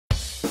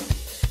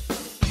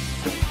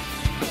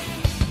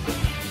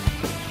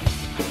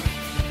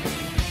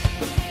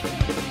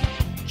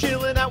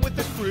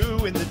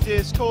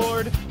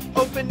Discord,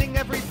 opening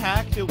every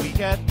pack till we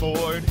get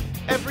bored.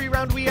 Every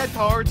round we add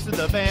cards to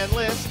the ban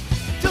list,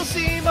 till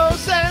Simo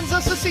sends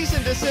us a cease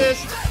and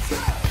desist.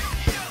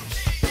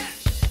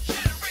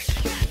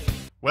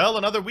 Well,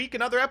 another week,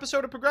 another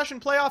episode of Progression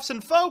Playoffs,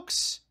 and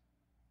folks,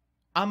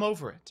 I'm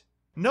over it.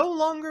 No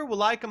longer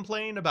will I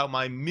complain about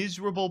my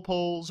miserable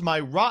polls, my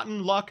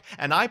rotten luck,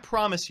 and I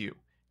promise you,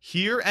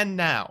 here and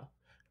now,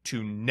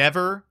 to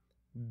never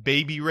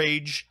baby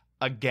rage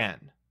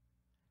again.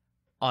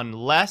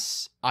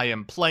 Unless I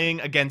am playing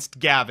against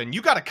Gavin.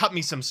 You gotta cut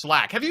me some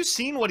slack. Have you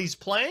seen what he's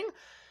playing?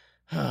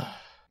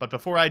 But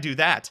before I do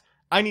that,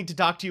 I need to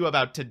talk to you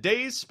about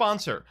today's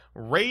sponsor,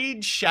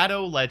 Raid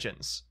Shadow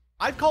Legends.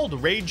 I've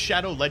called Raid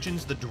Shadow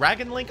Legends the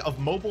Dragon Link of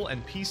mobile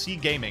and PC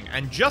gaming,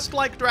 and just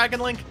like Dragon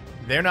Link,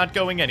 they're not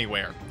going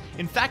anywhere.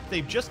 In fact,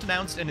 they've just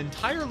announced an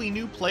entirely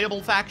new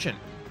playable faction.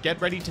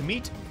 Get ready to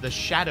meet the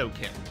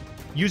Shadowkin.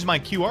 Use my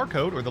QR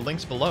code or the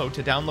links below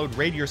to download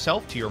Raid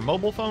yourself to your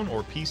mobile phone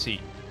or PC.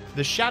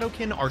 The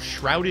Shadowkin are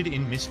shrouded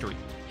in mystery.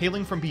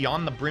 Hailing from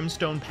beyond the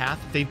Brimstone Path,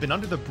 they've been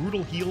under the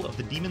brutal heel of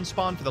the Demon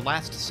Spawn for the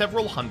last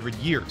several hundred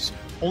years.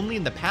 Only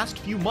in the past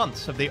few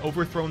months have they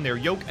overthrown their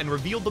yoke and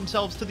revealed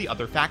themselves to the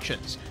other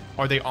factions.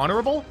 Are they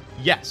honorable?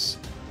 Yes.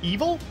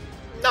 Evil?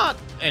 Not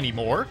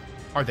anymore.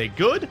 Are they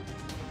good?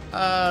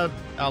 I'll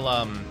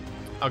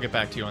get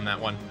back to you on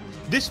that one.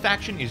 This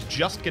faction is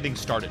just getting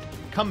started.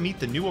 Come meet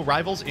the new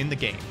arrivals in the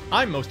game.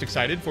 I'm most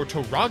excited for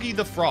Toragi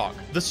the Frog,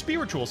 the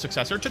spiritual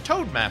successor to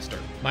Toadmaster.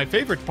 My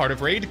favorite part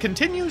of Raid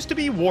continues to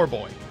be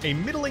Warboy. A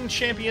middling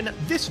champion,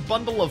 this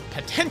bundle of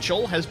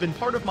potential has been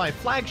part of my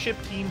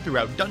flagship team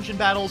throughout dungeon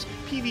battles,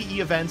 PvE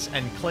events,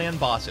 and clan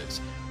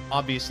bosses.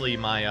 Obviously,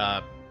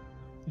 my,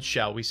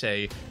 shall we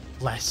say,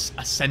 less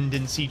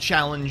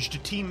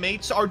ascendancy-challenged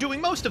teammates are doing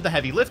most of the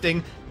heavy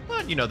lifting,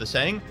 but you know the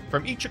saying,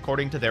 from each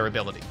according to their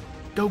ability.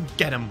 Go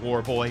get 'em,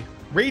 Warboy.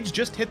 Raids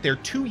just hit their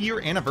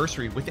 2-year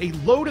anniversary with a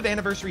load of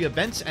anniversary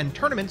events and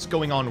tournaments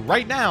going on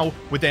right now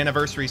with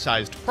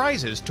anniversary-sized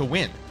prizes to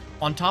win.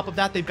 On top of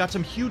that, they've got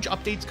some huge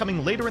updates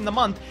coming later in the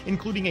month,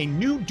 including a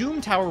new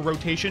Doom Tower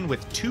rotation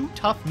with 2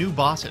 tough new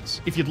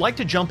bosses. If you'd like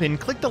to jump in,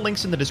 click the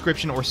links in the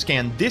description or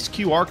scan this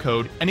QR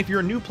code, and if you're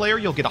a new player,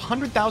 you'll get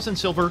 100,000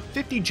 silver,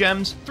 50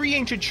 gems, 3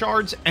 ancient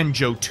shards, and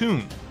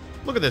Jotun.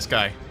 Look at this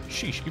guy.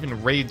 Sheesh,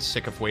 even Raid's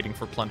sick of waiting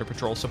for Plunder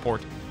Patrol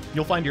support.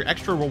 You'll find your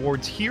extra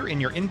rewards here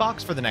in your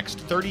inbox for the next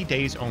 30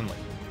 days only.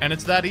 And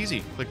it's that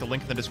easy. Click the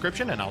link in the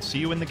description and I'll see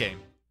you in the game.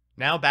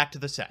 Now back to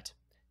the set.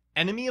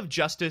 Enemy of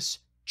Justice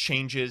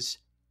changes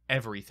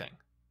everything.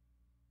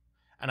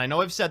 And I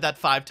know I've said that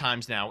 5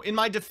 times now. In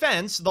my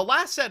defense, the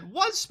last set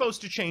was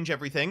supposed to change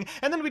everything,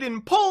 and then we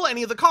didn't pull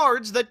any of the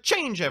cards that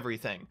change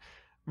everything.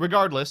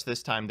 Regardless,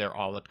 this time they're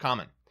all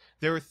uncommon.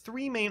 There are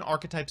 3 main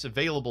archetypes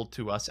available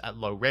to us at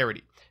low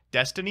rarity.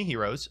 Destiny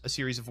Heroes, a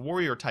series of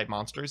warrior-type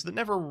monsters that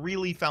never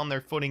really found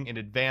their footing in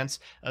advance,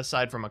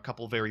 aside from a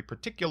couple very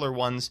particular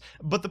ones,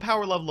 but the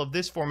power level of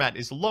this format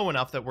is low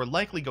enough that we're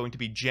likely going to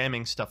be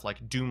jamming stuff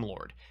like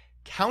Doomlord.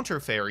 Counter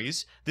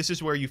Fairies, this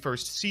is where you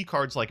first see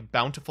cards like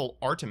Bountiful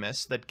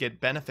Artemis that get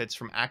benefits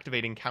from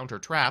activating counter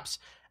traps,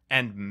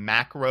 and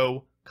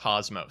Macro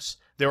Cosmos.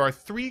 There are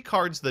 3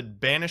 cards that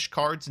banish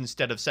cards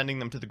instead of sending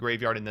them to the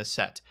graveyard in this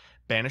set.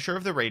 Banisher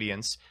of the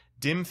Radiance,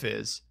 Dim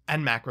Fizz,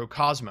 and Macro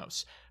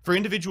Cosmos. For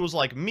individuals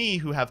like me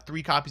who have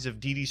 3 copies of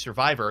DD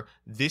Survivor,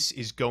 this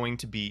is going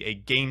to be a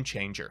game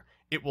changer.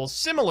 It will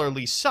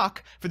similarly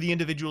suck for the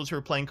individuals who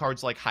are playing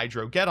cards like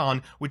Hydro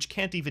Get-On, which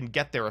can't even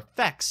get their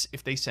effects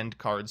if they send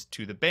cards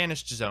to the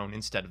banished zone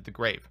instead of the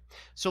grave.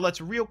 So let's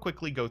real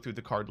quickly go through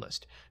the card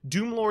list.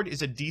 Doomlord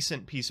is a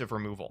decent piece of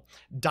removal.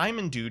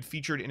 Diamond Dude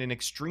featured in an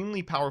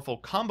extremely powerful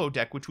combo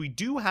deck, which we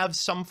do have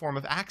some form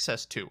of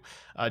access to.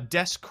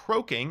 Des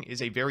Croaking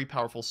is a very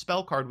powerful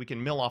spell card we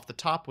can mill off the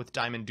top with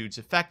Diamond Dude's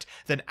effect,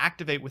 then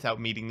activate without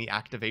meeting the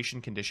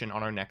activation condition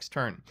on our next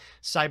turn.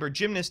 Cyber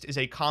Gymnast is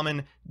a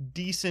common,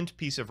 decent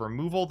piece of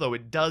removal, though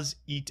it does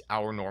eat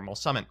our normal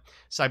summon.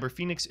 Cyber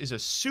Phoenix is a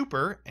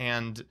super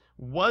and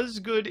was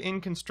good in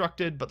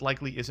Constructed, but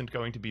likely isn't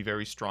going to be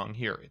very strong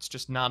here. It's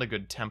just not a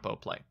good tempo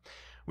play.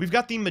 We've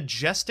got the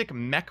Majestic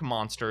Mech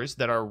monsters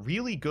that are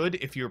really good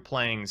if you're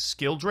playing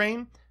Skill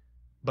Drain,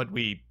 but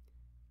we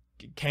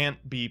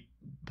can't be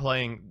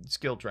playing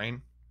Skill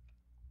Drain.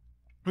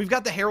 We've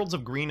got the Heralds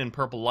of Green and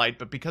Purple Light,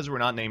 but because we're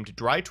not named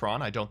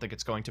Drytron, I don't think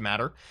it's going to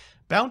matter.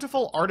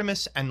 Bountiful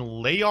Artemis and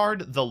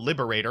Layard the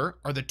Liberator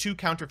are the 2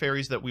 counter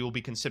fairies that we will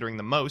be considering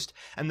the most,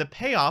 and the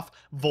payoff,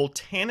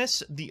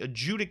 Voltanus the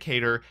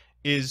Adjudicator,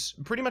 is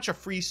pretty much a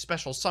free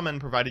special summon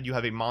provided you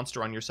have a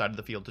monster on your side of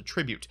the field to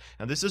tribute.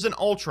 Now this is an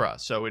Ultra,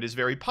 so it is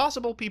very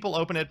possible people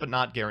open it, but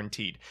not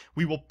guaranteed.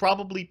 We will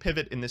probably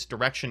pivot in this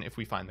direction if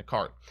we find the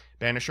card.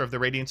 Banisher of the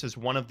Radiance is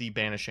one of the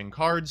banishing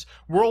cards.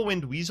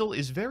 Whirlwind Weasel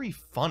is very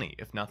funny,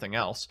 if nothing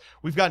else.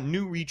 We've got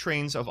new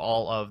retrains of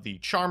all of the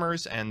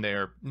Charmers, and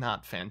they're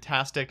not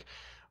fantastic.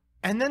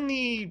 And then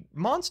the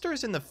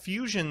monsters in the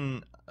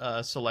Fusion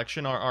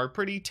selection are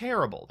pretty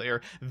terrible. They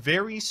are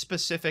very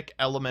specific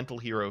elemental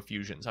hero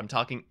fusions. I'm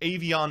talking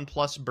Avion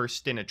plus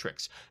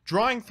Burstinatrix.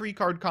 Drawing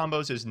 3-card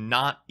combos is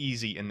not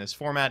easy in this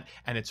format,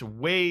 and it's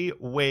way,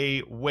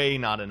 way, way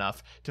not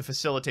enough to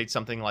facilitate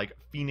something like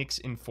Phoenix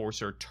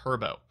Enforcer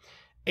Turbo.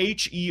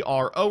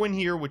 HERO in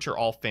here, which are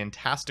all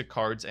fantastic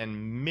cards,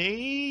 and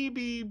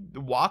maybe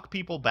walk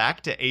people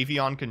back to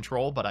Avion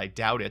Control, but I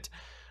doubt it.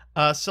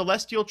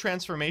 Celestial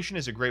Transformation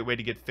is a great way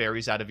to get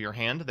fairies out of your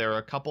hand. There are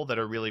a couple that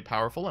are really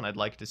powerful, and I'd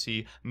like to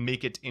see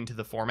make it into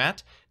the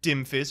format.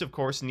 Dim Fizz, of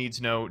course,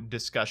 needs no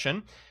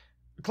discussion.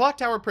 Clock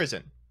Tower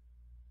Prison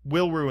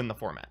will ruin the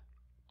format.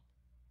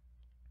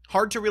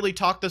 Hard to really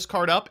talk this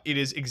card up. It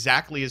is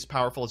exactly as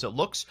powerful as it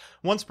looks.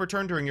 Once per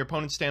turn during your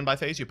opponent's standby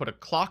phase, you put a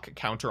clock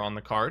counter on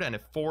the card, and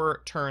if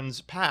 4 turns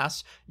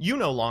pass, you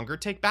no longer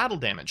take battle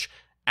damage.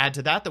 Add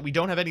to that we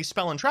don't have any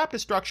spell and trap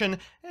destruction,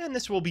 and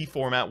this will be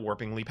format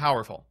warpingly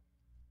powerful.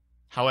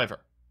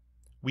 However,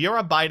 we are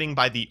abiding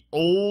by the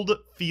old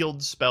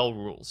field spell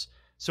rules,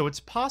 so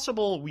it's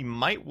possible we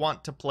might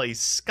want to play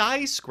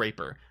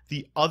Skyscraper,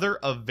 the other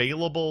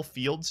available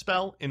field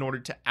spell, in order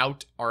to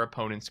out our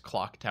opponent's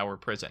Clock Tower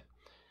Prison.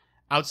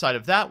 Outside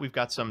of that, we've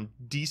got some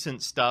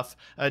decent stuff.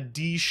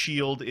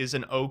 D-Shield is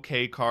an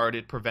okay card.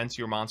 It prevents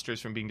your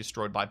monsters from being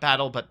destroyed by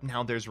battle, but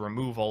now there's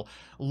removal.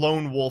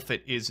 Lone Wolf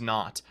it is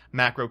not.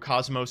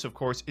 Macrocosmos, of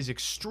course, is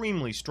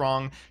extremely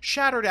strong.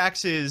 Shattered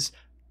Axe is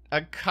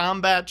a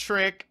combat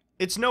trick.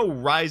 It's no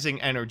rising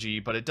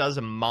energy, but it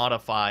does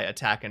modify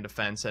attack and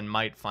defense and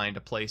might find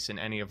a place in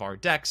any of our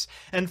decks.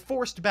 And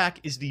Forced Back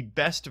is the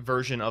best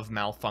version of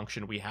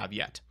Malfunction we have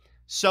yet.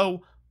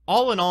 So,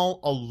 all in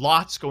all, a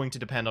lot's going to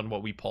depend on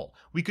what we pull.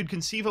 We could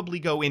conceivably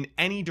go in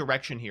any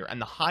direction here,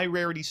 and the high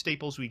rarity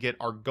staples we get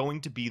are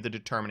going to be the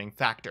determining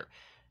factor.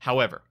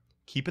 However,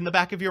 keep in the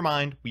back of your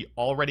mind, we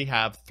already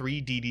have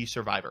 3 DD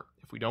Survivor.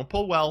 If we don't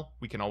pull well,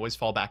 we can always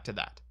fall back to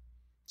that.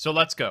 So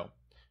let's go.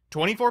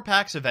 24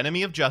 packs of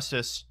Enemy of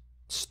Justice,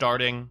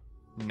 starting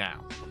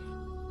now.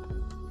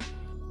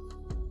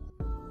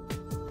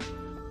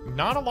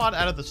 Not a lot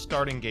out of the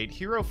starting gate.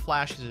 Hero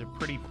Flash is a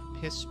pretty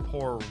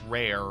piss-poor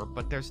rare,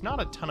 but there's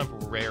not a ton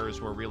of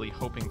rares we're really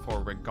hoping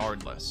for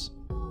regardless.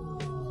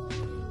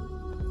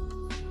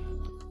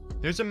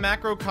 There's a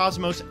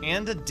Macrocosmos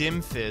and a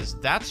Dim Fizz.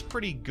 That's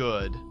pretty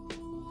good.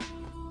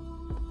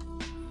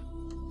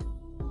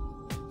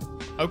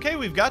 Okay,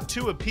 we've got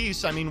 2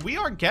 apiece. I mean, we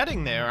are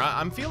getting there.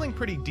 I'm feeling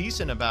pretty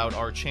decent about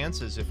our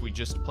chances if we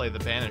just play the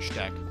Banish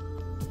deck.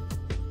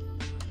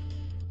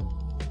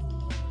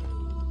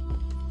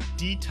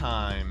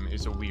 D-Time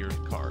is a weird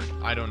card.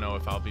 I don't know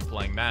if I'll be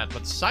playing that,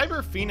 but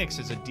Cyber Phoenix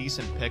is a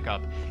decent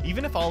pickup.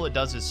 Even if all it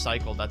does is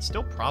cycle, that's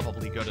still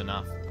probably good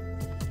enough.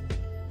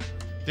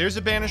 There's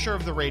a Banisher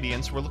of the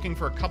Radiance. We're looking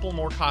for a couple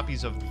more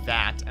copies of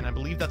that, and I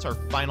believe that's our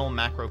final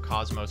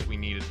Macrocosmos we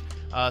needed.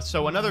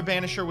 So another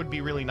Banisher would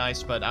be really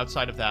nice, but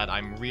outside of that,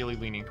 I'm really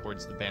leaning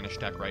towards the Banish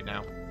deck right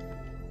now.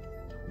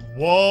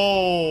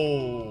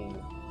 Whoa!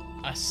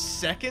 A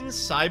second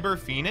Cyber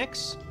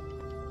Phoenix?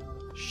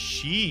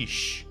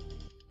 Sheesh.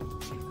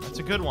 That's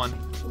a good one.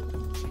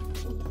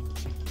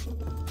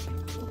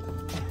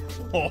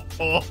 Oh,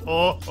 oh,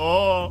 oh,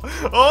 oh.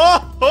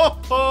 Oh,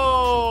 oh,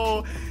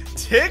 oh.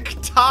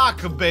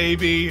 Tick-tock,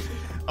 baby.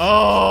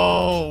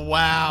 Oh,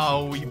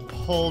 wow. We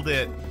pulled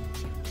it.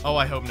 Oh,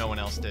 I hope no one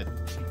else did.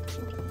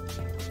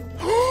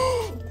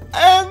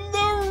 And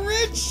the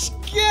rich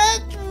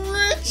get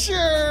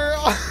richer.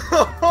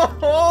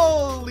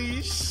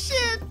 Holy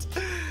shit.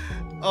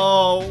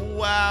 Oh,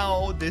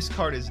 wow. This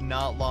card is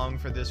not long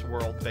for this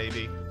world,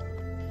 baby.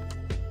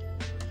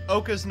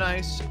 Oka's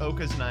nice.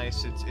 Oka's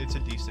nice. It's a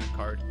decent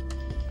card.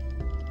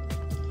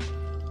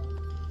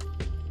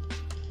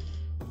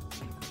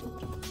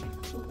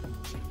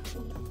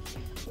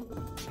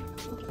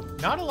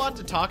 Not a lot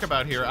to talk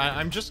about here.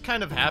 I'm just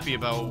kind of happy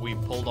about what we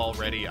pulled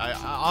already.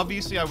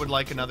 Obviously, I would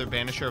like another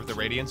Banisher of the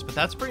Radiance, but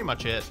that's pretty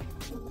much it.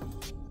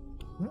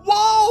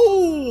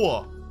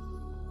 Whoa!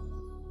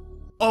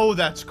 Oh,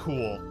 that's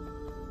cool.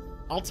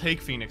 I'll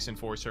take Phoenix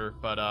Enforcer,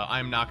 but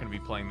I'm not going to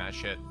be playing that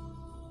shit.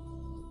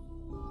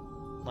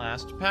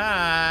 Last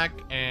pack,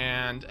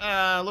 and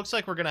looks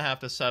like we're going to have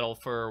to settle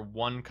for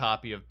 1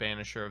 copy of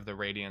Banisher of the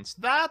Radiance.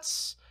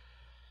 That's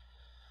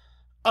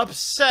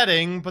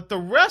upsetting, but the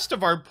rest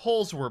of our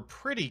pulls were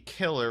pretty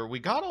killer. We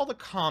got all the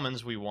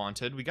commons we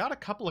wanted. We got a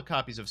couple of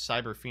copies of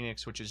Cyber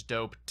Phoenix, which is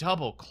dope.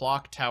 Double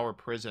Clock Tower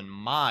Prison.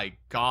 My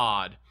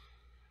god.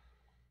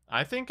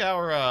 I think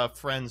our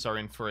friends are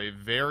in for a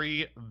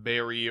very,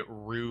 very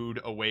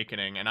rude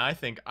awakening, and I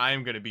think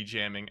I'm going to be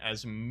jamming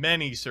as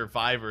many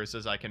survivors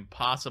as I can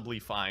possibly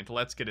find.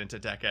 Let's get into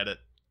deck edit.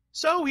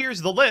 So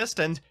here's the list,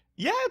 and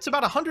yeah, it's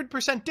about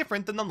 100%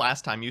 different than the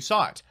last time you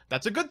saw it.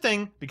 That's a good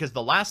thing, because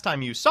the last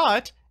time you saw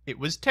it, it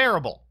was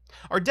terrible.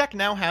 Our deck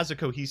now has a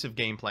cohesive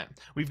game plan.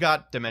 We've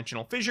got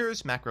Dimensional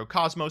Fissures,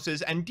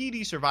 Macrocosmoses, and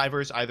DD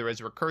Survivors either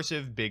as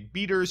recursive big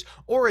beaters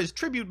or as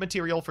tribute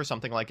material for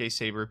something like a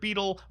Saber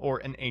Beetle or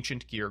an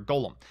Ancient Gear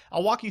Golem.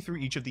 I'll walk you through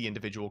each of the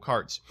individual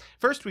cards.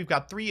 First, we've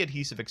got 3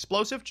 Adhesive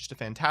Explosive, just a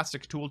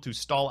fantastic tool to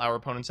stall our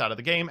opponents out of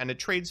the game, and it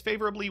trades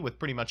favorably with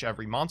pretty much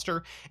every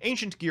monster.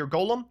 Ancient Gear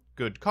Golem,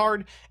 good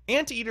card.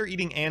 Anteater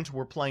Eating Ant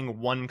we're playing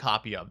 1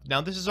 copy of.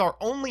 Now this is our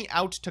only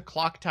out to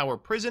Clock Tower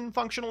Prison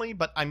functionally,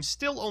 but I'm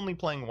still only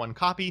playing 1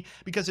 copy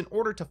because in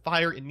order to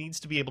fire it needs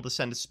to be able to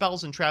send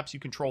spells and traps you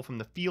control from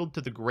the field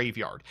to the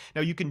graveyard.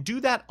 Now you can do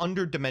that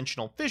under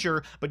Dimensional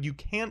Fissure, but you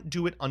can't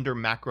do it under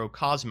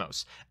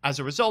Macrocosmos. As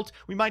a result,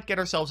 we might get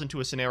ourselves into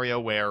a scenario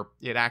where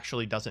it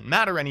actually doesn't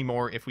matter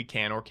anymore if we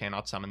can or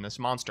cannot summon this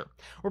monster.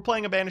 We're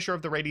playing a Banisher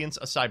of the Radiance,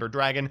 a Cyber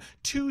Dragon,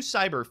 2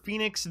 Cyber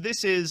Phoenix.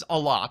 This is a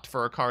lot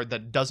for a card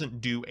that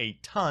doesn't do a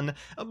ton,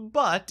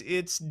 but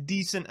it's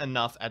decent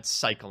enough at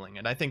cycling,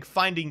 and I think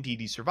finding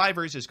DD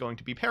Survivors is going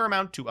to be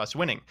paramount to us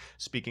winning.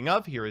 Speaking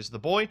of, here is the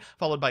boy,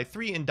 followed by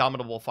 3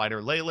 Indomitable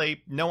Fighter Lele.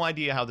 No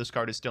idea how this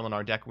card is still in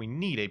our deck. We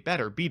need a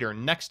better beater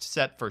next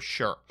set for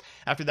sure.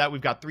 After that,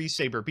 we've got 3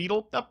 Saber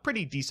Beetle, a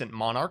pretty decent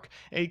Monarch,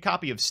 a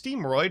copy of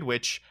Steamroid,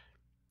 which...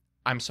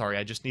 I'm sorry,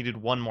 I just needed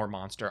 1 more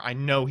monster. I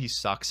know he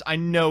sucks. I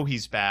know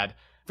he's bad.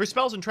 For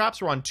spells and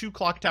traps, we're on 2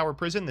 Clock Tower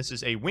Prison. This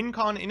is a win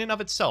con in and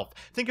of itself.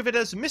 Think of it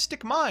as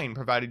Mystic Mine,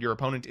 provided your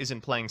opponent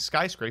isn't playing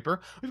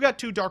Skyscraper. We've got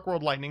 2 Dark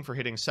World Lightning for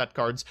hitting set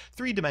cards,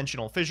 3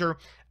 Dimensional Fissure,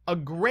 a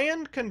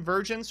Grand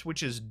Convergence,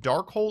 which is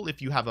Dark Hole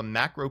if you have a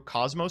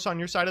Macrocosmos on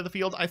your side of the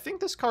field. I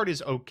think this card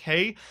is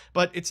okay,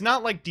 but it's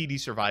not like DD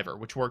Survivor,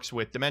 which works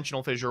with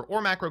Dimensional Fissure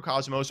or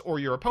Macrocosmos or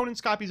your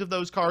opponent's copies of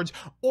those cards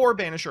or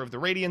Banisher of the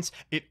Radiance.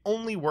 It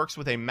only works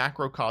with a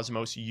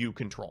Macrocosmos you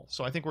control.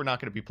 So I think we're not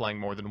going to be playing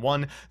more than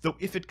 1, though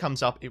if it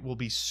comes up, it will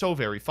be so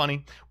very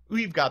funny.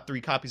 We've got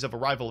 3 copies of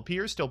Arrival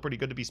Appears, still pretty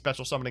good to be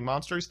special summoning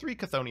monsters, 3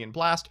 Chthonian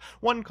Blast,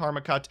 1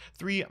 Karma Cut,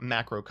 3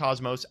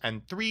 Macrocosmos,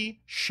 and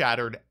 3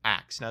 Shattered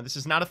Axe. Now, this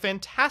is not a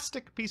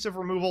fantastic piece of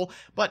removal,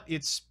 but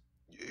it's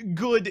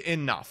good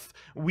enough.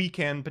 We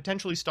can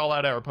potentially stall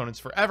out our opponents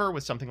forever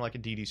with something like a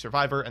DD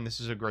Survivor, and this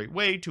is a great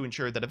way to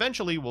ensure that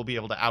eventually we'll be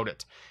able to out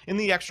it. In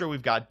the extra,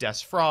 we've got Des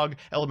Frog,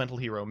 Elemental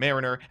Hero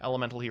Mariner,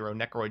 Elemental Hero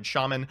Necroid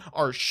Shaman,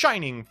 our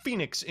Shining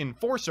Phoenix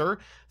Enforcer,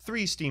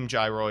 3 Steam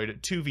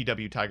Gyroid, 2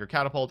 VW Tiger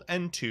Catapult,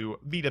 and 2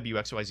 VW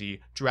XYZ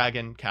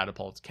Dragon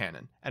Catapult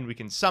Cannon. And we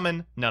can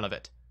summon none of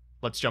it.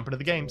 Let's jump into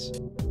the games.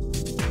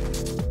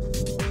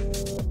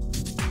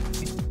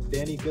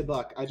 Danny, good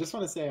luck. I just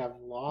want to say I've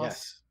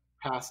lost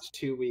past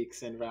 2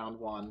 weeks in round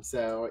 1,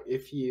 so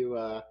if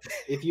you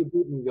beat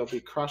me, you'll be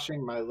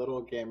crushing my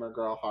little gamer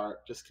girl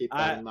heart. Just keep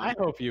that in mind.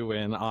 I hope you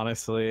win,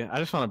 honestly. I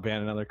just want to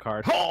ban another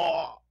card.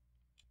 I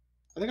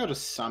think I'll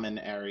just summon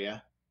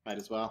area. Might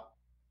as well.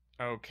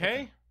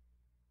 Okay.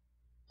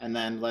 And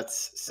then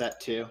let's set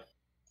 2.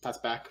 Pass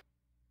back.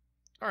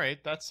 All right,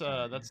 that's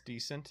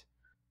decent.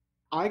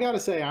 I gotta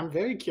say, I'm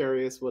very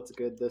curious what's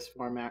good this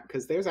format,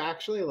 because there's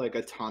actually like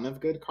a ton of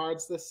good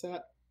cards this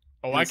set.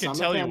 Oh, And I can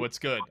tell you what's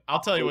good. I'll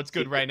tell you what's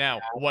good right now.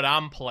 bad. What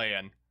I'm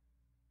playing.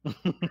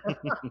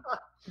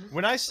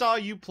 When I saw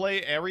you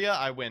play Area,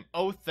 I went,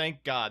 oh,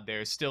 thank God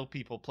there's still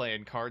people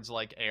playing cards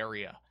like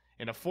Area.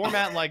 In a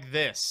format like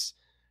this,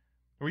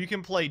 where you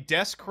can play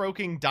Desk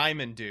Croaking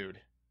Diamond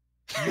Dude,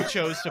 you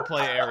chose to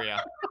play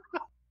Area.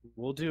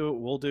 We'll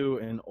do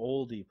an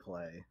oldie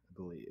play, I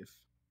believe.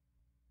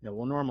 Yeah,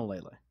 we'll normal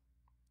Lele.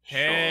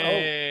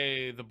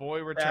 Hey, the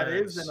boy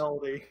returns. That is an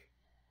oldie.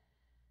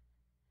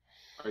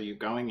 Are you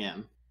going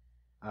in?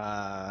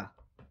 I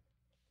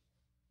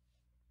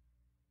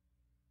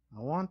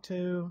want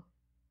to.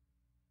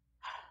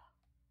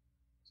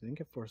 So I didn't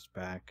get forced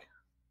back.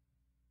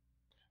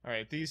 All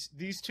right, these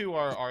two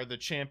are the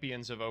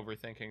champions of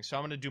overthinking, so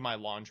I'm going to do my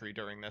laundry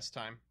during this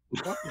time.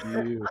 Fuck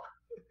you.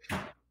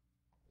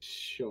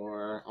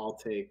 Sure, I'll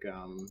take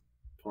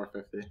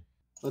 450.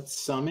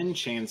 Let's summon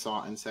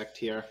Chainsaw Insect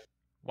here.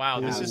 Wow,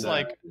 this And, is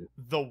like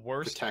the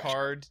worst protection.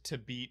 card to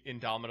beat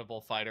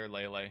Indomitable Fighter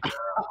Lele.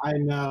 I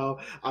know.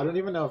 I don't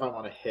even know if I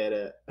want to hit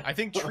it. I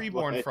think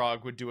Treeborn Like-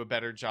 Frog would do a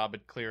better job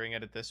at clearing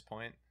it at this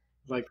point.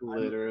 Like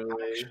literally.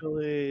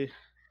 Actually,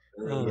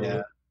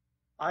 Yeah.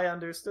 I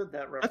understood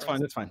that reference. that's fine.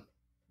 That's fine.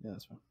 Yeah,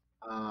 that's fine.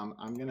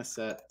 I'm gonna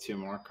set 2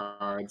 more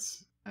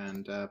cards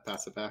and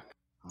pass it back.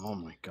 Oh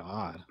my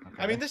god.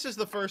 Okay. I mean, this is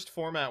the first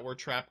format where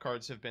trap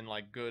cards have been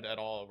like good at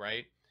all,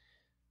 right?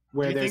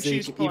 Where you there's think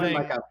she's even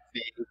like playing- a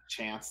vague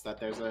chance that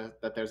there's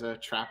a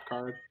trap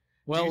card.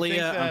 well, do you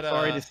think Leah, that, I'm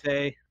sorry uh, to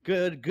say,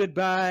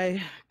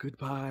 goodbye.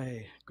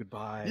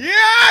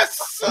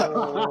 Yes!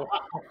 Oh,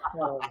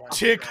 oh my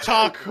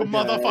TikTok, Okay.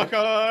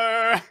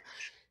 motherfucker!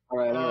 All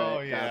right,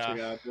 Oh,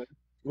 gotcha.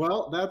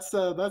 Well, that's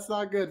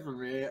not good for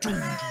me.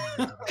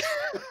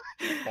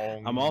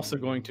 Bong, I'm also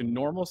going to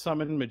normal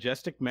summon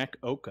Majestic Mech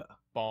Oka.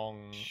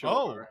 Bong. Sure.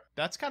 Oh,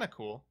 that's kind of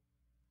cool.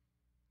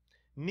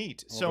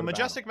 Neat. We'll So go to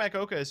Majestic Mech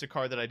Oka is a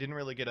card that I didn't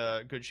really get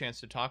a good chance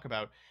to talk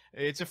about.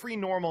 It's a free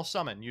normal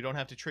summon. You don't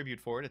have to tribute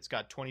for it. It's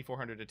got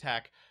 2400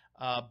 attack.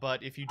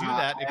 But if you do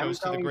that, it I am goes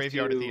to the going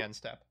graveyard at the to- end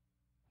step.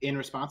 In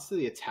response to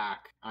the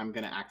attack, I'm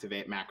going to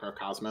activate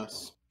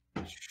Macrocosmos.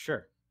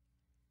 Sure.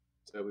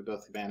 So we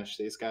both banish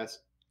these guys.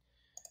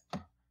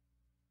 I'll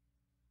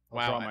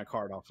Wow. draw my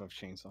card off of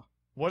Chainsaw.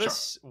 What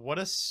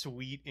a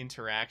sweet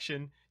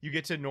interaction. You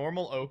get to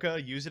normal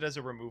Oka, use it as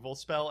a removal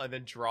spell, and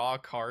then draw a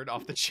card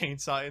off the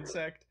Chainsaw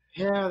Insect.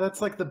 Yeah,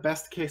 that's like the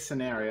best case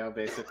scenario,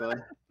 basically.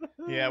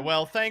 Yeah,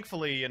 well,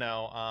 thankfully,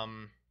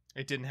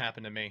 it didn't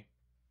happen to me.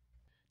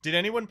 Did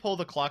anyone pull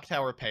the Clock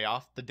Tower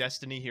payoff, the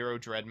Destiny Hero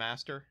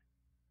Dreadmaster?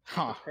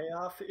 Huh.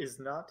 Payoff is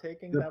not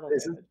taking battle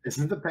damage.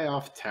 Isn't the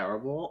payoff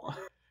terrible?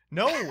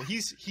 No,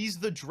 he's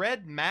the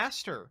Dread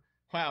Master.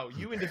 Wow,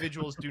 you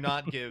individuals do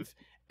not give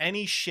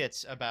any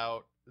shits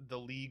about the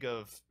League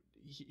of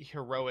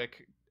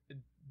Heroic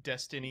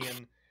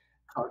Destinian.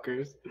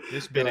 Fuckers.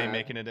 This bit Go ain't ahead.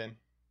 making it in.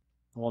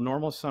 Well,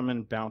 normal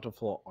summon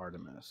Bountiful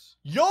Artemis.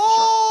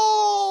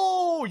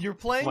 Yo! You're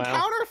playing Wow.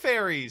 Counter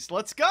Fairies.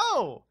 Let's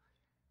go.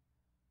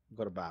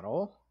 Go to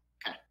battle.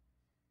 Okay.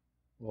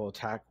 We'll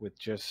attack with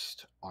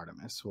just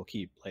Artemis. We'll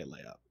keep Lele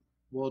up.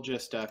 We'll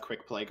just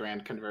quick play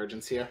Grand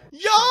Convergence here.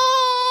 Yo!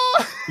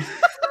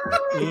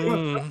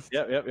 Mm.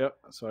 Yep.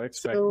 So I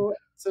expect. So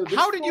this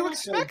How did you format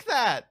expect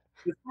that?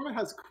 This format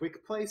has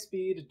quick play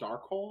speed,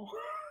 Dark Hole.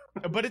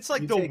 But it's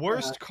like You the take,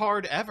 worst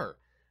card ever.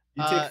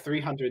 You Uh, take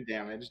 300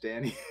 damage,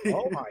 Danny.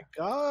 Oh my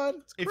god!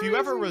 It's If you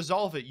ever crazy.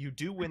 resolve it, you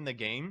do win the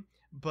game,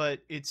 but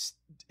it's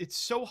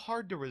so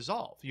hard to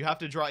resolve. You have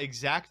to draw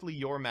exactly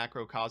your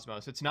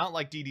Macrocosmos. It's not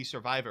like DD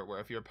Survivor, where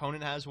if your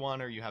opponent has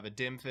one or you have a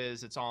Dim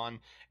Fizz, it's on.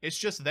 It's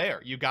just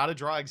there. You got to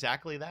draw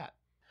exactly that.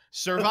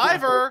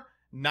 Survivor!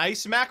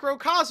 Nice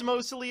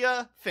Macrocosmos,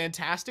 Leah.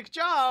 Fantastic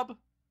job.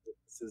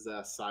 This is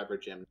a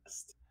Cyber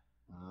Gymnast.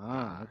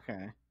 Ah,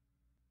 okay.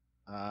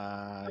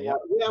 Yeah,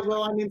 Yep.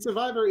 well, I mean,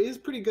 Survivor is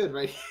pretty good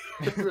right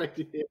here. Right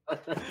here.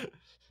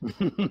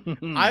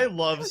 I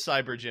love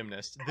Cyber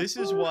Gymnast. This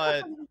is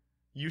what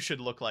you should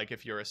look like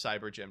if you're a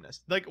Cyber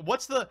Gymnast. Like,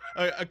 what's the...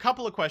 A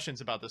couple of questions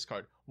about this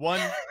card.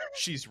 One,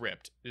 she's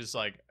ripped. Just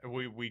like,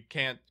 we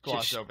can't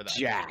gloss Just over that.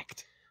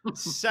 Jacked.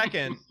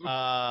 Second,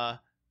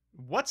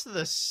 what's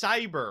the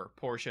cyber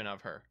portion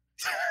of her?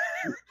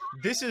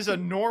 This is a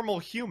normal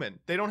human.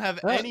 They don't have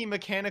any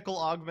mechanical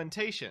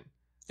augmentation.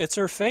 It's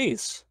her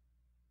face.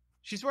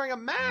 She's wearing a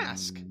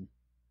mask.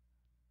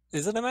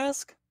 Is it a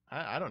mask?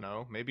 I don't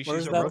know. Maybe Or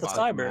she's is a that the robot.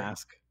 cyber?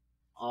 Mask.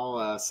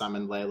 I'll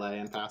summon Lele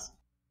and pass.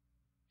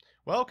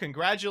 Well,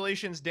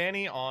 congratulations,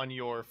 Danny, on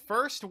your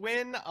first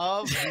win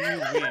of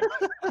the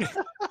week.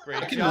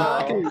 Great I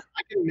job.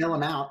 can mill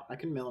him out.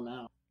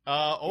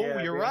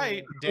 You're Yeah,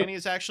 right. Danny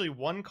is actually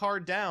one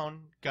card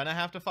down. Gonna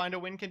have to find a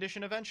win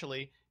condition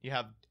eventually. You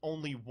have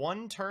only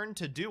one turn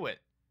to do it.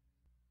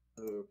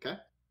 Okay.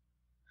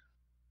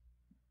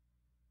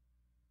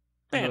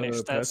 Banish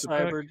that pass it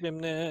back. cyber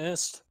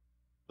gymnast.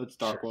 Let's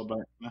Dark World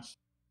Darkness.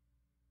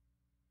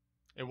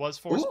 It was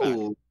forced back.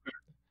 Ooh.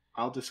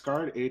 I'll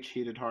discard H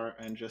Heated Heart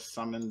and just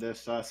summon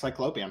this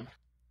Cyclopean.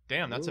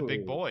 Damn, that's a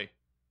big Ooh. boy.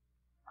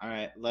 All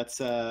right, let's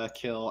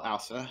kill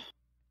Alsa.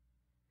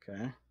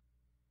 Okay.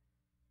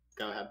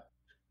 Go ahead.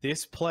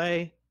 This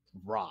play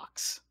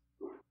rocks.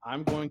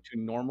 I'm going to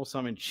normal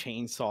summon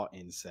Chainsaw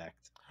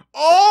Insect.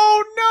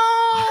 Oh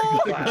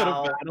no! Go to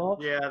Wow. battle,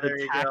 Yeah, there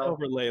you attack go.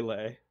 over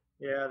Lele.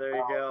 Yeah, there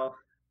you go.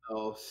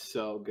 Oh,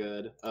 so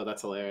good. Oh,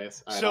 that's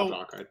hilarious. All right, So- I'll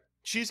draw a card.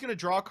 She's gonna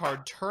draw a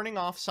card, turning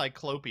off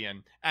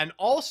Cyclopean, and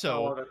Oh,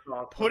 also that's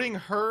awesome. putting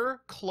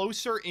her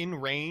closer in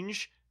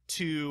range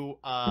to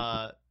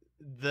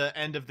the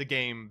end of the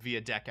game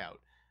via deck out.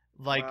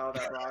 Like, Wow,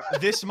 that rocks.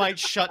 this might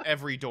shut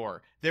every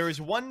door. There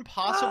is one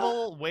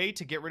possible way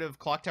to get rid of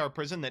Clock Tower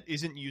Prison that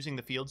isn't using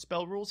the field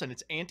spell rules, and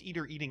it's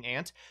Anteater Eating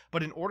Ant.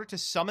 But in order to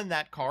summon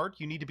that card,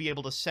 you need to be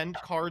able to send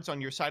cards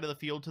on your side of the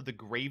field to the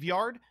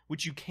graveyard,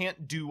 which you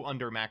can't do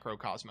under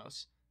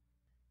Macrocosmos.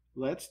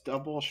 Let's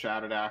double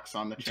Shattered Axe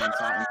on the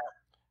Chainsaw.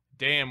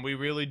 Damn, we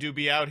really do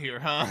be out here,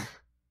 huh?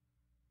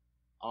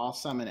 I'll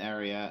summon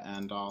Area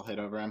and I'll hit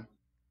over him.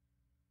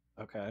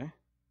 Okay.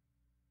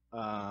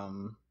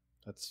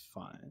 That's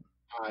fine.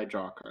 I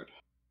draw a card.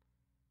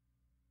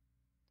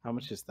 How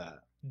much is that?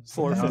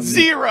 4 from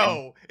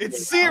Zero!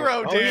 It's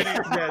zero, Oh, Danny!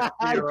 Yeah,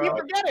 I keep zero.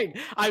 forgetting.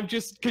 I'm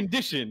just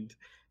conditioned.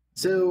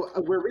 So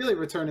we're really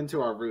returning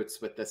to our roots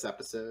with this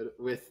episode,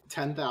 with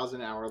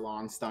 10,000 hour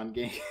long stun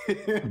game.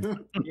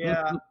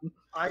 Yeah,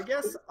 I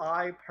guess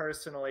I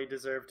personally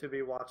deserve to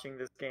be watching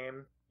this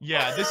game.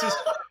 Yeah,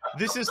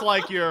 this is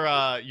like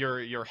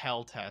your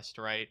hell test,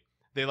 right?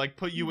 They like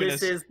put you in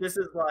This is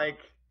like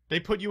they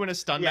put you in a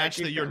stun Yeah, match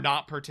keep that you're going.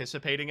 not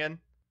participating in.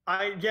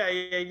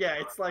 yeah.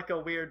 It's like a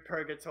weird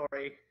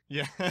purgatory.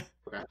 Yeah.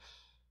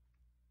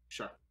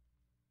 Sure.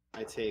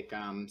 I take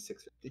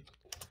 650.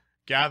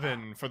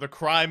 Gavin, for the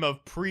crime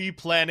of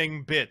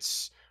pre-planning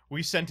bits,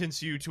 we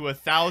sentence you to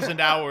 1,000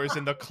 hours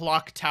in the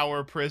Clock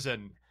Tower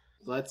prison.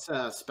 Let's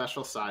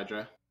special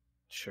Sidra,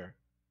 Sure.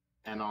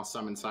 and I'll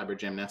summon Cyber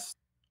Gymnast.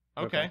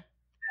 Okay.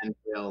 and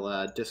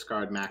we'll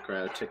discard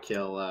macro to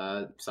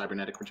kill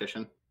Cybernetic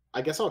Magician.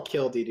 I guess I'll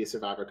kill DD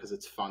Survivor because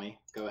it's funny.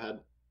 Go ahead.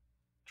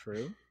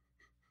 True.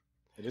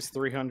 It is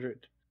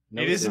 300.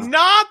 No, it is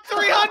not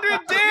 300,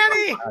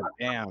 Danny! God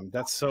damn,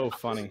 that's so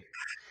funny.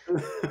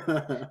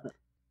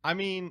 I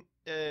mean,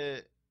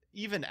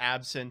 even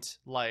absent,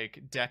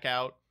 like, deck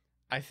out,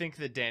 I think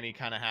that Danny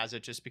kind of has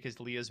it just because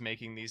Leah's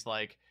making these,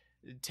 like,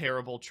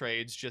 terrible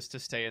trades just to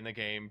stay in the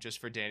game, just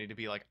for Danny to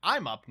be like,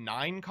 I'm up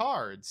 9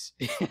 cards.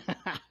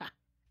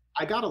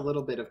 I got a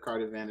little bit of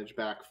card advantage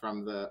back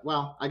from the...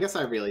 Well, I guess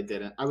I really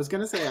didn't. I was going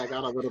to say I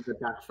got a little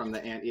bit back from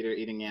the Anteater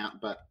eating ant,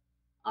 but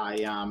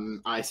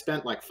I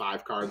spent like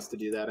 5 cards to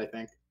do that, I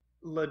think.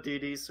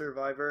 Ladidi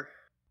Survivor.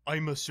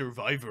 I'm a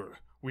survivor.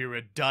 We're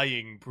a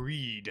dying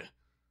breed.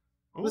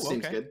 Ooh, This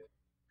seems good.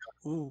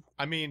 Ooh.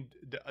 I mean,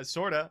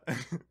 sorta.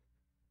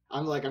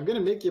 I'm like, I'm going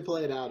to make you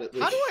play it out at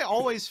least. How do I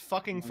always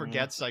fucking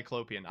forget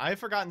Cyclopean? I have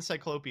forgotten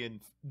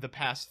Cyclopean the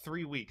past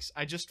 3 weeks.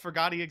 I just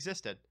forgot he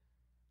existed.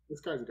 This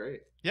card's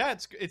great. Yeah,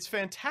 it's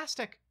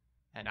fantastic.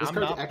 And This I'm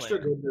card's not extra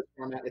playing. good in this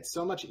format. It's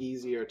so much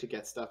easier to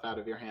get stuff out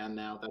of your hand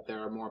now that there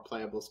are more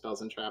playable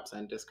spells and traps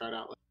and discard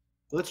outlets.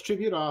 Let's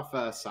tribute off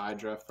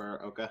Sidra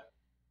for Oka.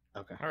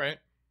 Okay. All right.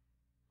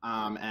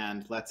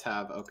 And let's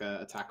have Oka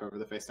attack over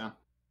the face down.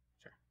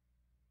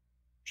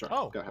 Sure.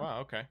 Oh, go ahead. wow,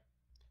 okay.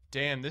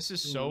 Damn, this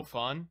is so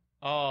fun.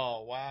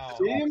 Oh, wow.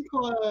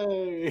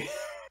 Gameplay!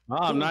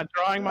 Well, I'm not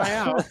drawing my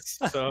outs,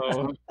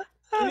 so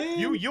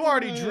You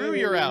already drew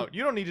your out.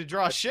 You don't need to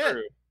draw that's shit.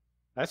 true.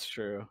 That's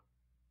true.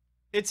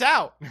 It's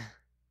out.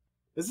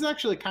 This is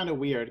actually kind of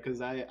weird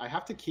because I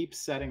have to keep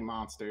setting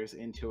monsters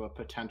into a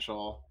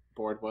potential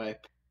board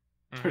wipe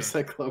for Mhm.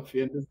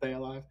 Cyclopean to stay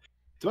alive.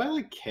 Do I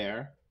like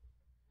care?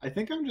 I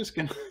think I'm just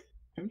gonna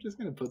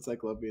put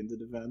Cyclopean to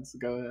defense.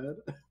 Go ahead.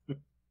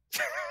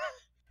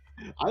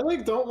 I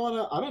don't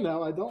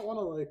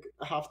wanna like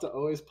have to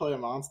always play a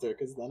monster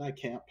because then I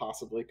can't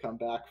possibly come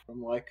back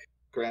from like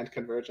Grand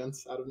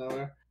Convergence out of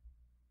nowhere.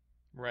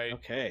 Right.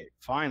 Okay,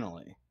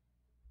 finally.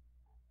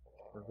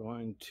 We're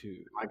going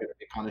to... I gotta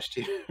be punished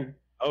here.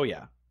 Oh,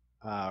 yeah.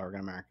 We're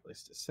going to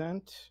Miraculous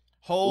Descent.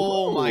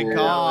 Oh my Ooh.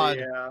 god.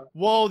 Yeah.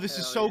 Whoa, this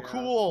is Hell so yeah.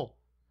 cool.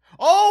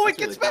 Oh, it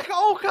That's gets really back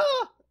Oka.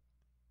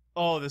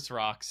 Oh, this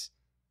rocks.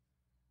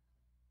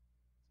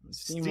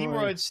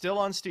 Steamroid's still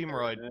on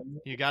Steamroid.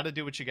 You got to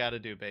do what you got to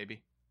do,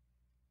 baby.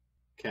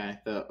 Okay,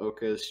 the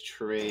Oka's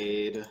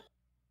trade.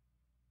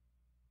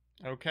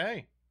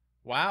 Okay.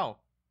 Wow.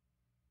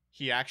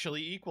 He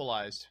actually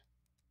equalized.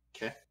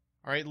 Okay.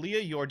 All right, Leah,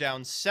 you're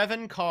down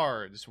 7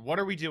 cards. What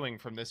are we doing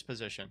from this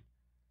position?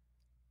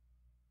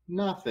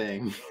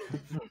 Nothing.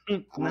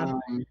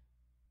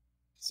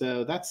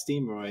 So that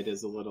Steamroid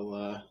is a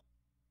little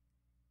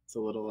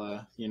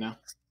you know.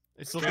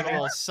 It's looking a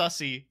little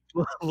sussy.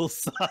 A little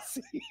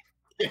saucy.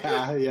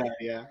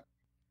 Yeah.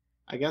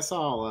 I guess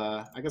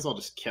I'll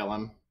just kill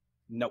him.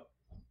 Nope.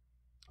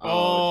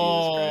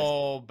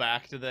 Oh,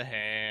 back to the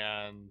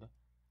hand.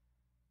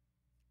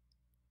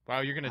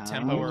 Wow, you're gonna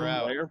tempo her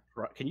out.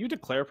 Can you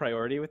declare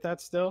priority with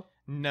that still?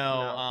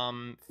 No,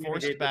 You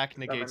forced negate the back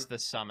negates summon. the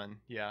summon.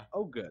 Yeah.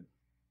 Oh, good.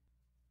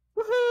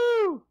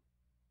 Woohoo!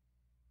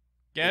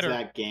 Get Is her.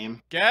 that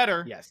game? Get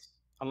her. Yes.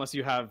 Unless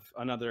you have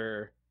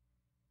another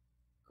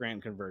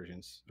Grand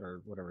Convergence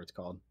or whatever it's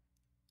called.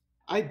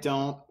 I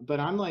don't, but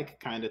I'm like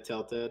kind of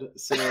tilted.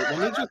 So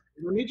let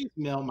me just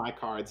mill my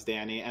cards,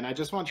 Danny, and I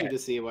just want you to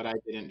see what I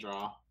didn't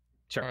draw.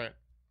 Sure. All right.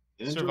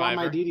 Didn't draw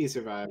my Survivor. DD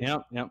Survivor.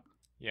 Yep.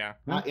 Yeah.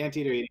 Not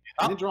Anteater eating.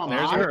 I didn't draw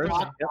there's my yours.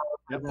 clock.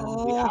 Yep.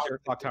 Oh. Your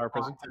Clock Tower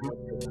Prison.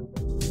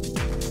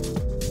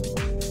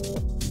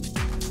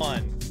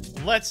 Fun.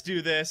 Let's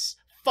do this.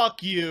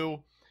 Fuck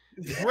you.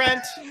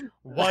 Brent,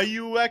 why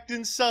you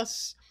acting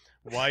sus?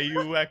 Why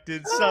you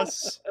acting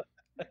sus?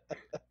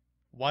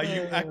 Why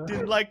you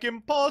acting like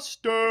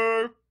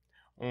imposter?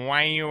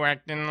 Why you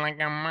acting like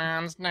a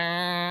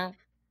monster?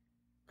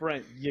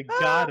 Brent, you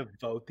gotta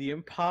vote the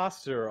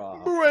imposter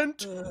off.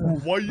 Brent,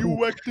 why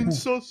you acting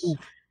sus?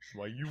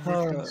 Why you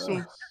acting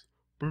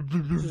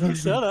sus?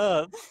 Shut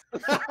up.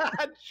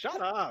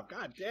 Shut up.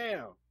 God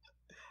damn.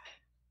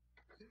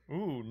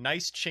 Ooh,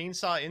 nice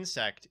chainsaw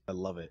insect. I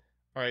love it.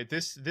 All right,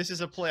 this is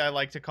a play I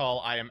like to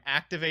call I am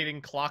activating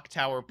Clock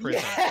Tower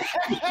Prison.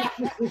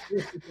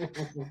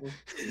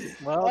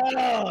 Well,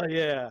 Oh,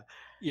 yeah.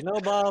 you know,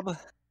 Bob,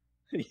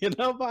 You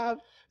know, Bob?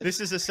 This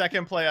is a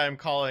second play I'm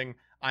calling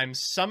I'm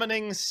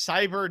summoning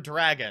Cyber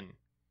Dragon.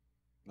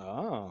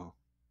 Oh.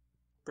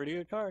 pretty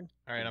good card.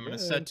 All right, I'm going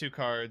to Good. set 2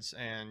 cards,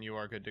 and you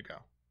are good to go.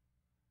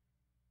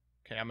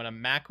 Okay, I'm going to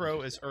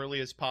macro as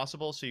early as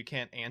possible so you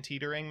can't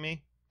anteatering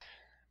me.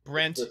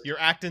 Brent, you're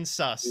acting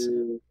sus.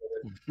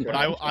 But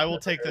I will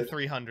take the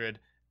 300,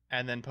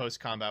 and then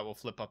post-combat we'll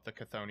flip up the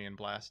Chthonian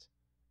Blast.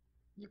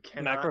 You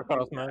cannot.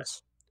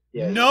 Macrocosmos.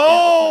 Yeah,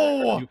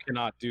 No! You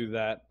cannot do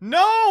that.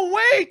 No,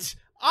 wait!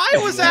 I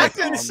was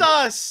acting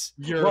sus!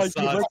 You're Why a you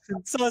sus.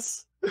 acting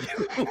sus?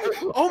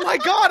 Oh my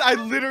god, I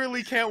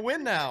literally can't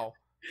win now.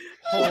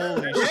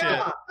 Holy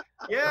shit.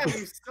 Yeah,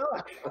 you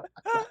suck.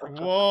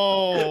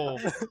 Whoa.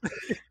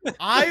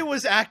 I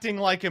was acting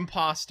like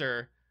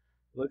imposter.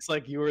 Looks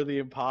like you were the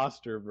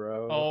imposter,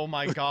 bro. Oh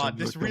my god,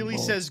 this really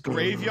says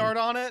graveyard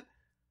on it?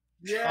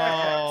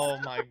 Yeah. Oh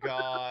my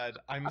god.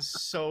 I'm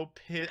so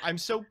pissed. I'm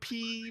so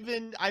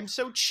peeving. I'm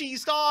so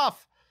cheesed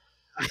off.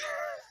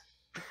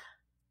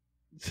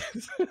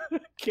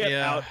 Get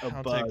yeah, out a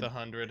I'll bug. take the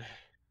 100.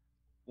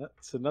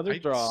 That's another I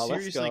draw.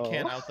 seriously Let's go.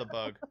 can't out the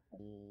bug.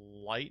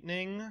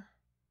 Lightning.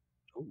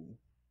 Ooh.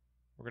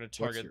 We're gonna What's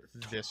target your-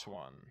 this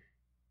one.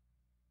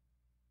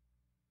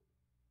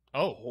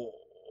 Oh.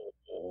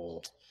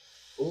 Oh.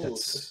 Ooh,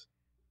 That's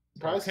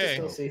surprised okay. to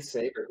still see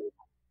Saber.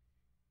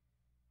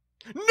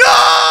 No!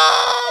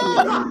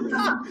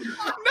 No!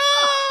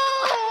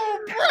 Oh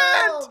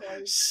Brent!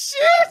 my-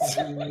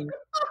 Shit!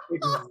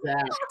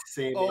 Exact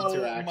same Oh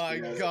interaction. my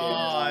as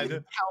god.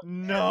 Gabe.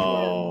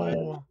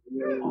 No.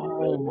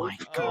 Oh my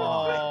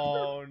god.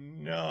 Oh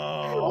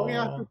All we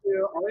have no.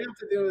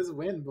 to do is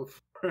win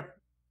before.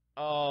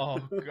 Oh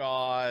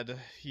god.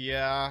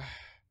 Yeah.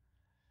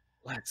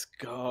 Let's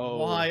go.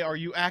 Why are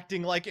you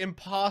acting like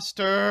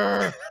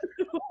imposter?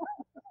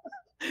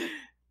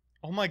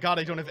 Oh my god,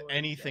 I don't have Oh my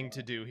anything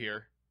to do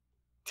here.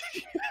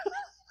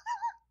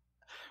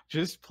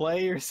 Just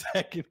play your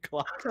second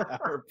clock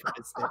tower,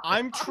 Preston.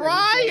 I'm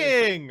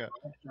trying!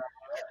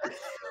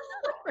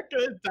 We're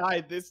gonna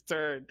die this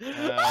turn.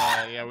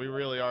 Yeah, we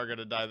really are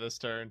gonna die this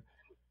turn.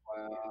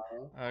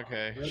 Wow.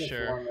 Okay, What a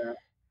sure. format.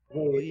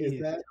 Please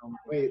tell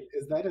me.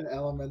 Is that an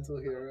elemental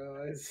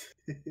hero?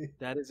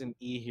 That is an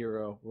E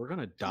hero. We're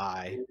gonna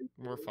die.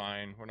 We're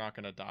fine. We're not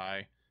gonna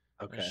die.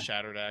 Okay.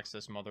 Shattered Axe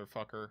this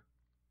motherfucker.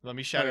 Let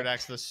me Shattered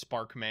Axe this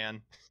Spark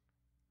Man.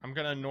 I'm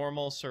gonna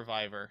normal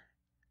Survivor.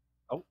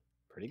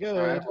 Pretty good.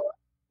 Alright.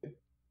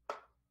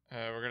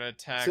 We're gonna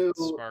attack So-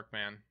 Spark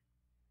Man.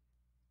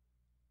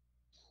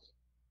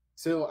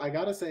 So I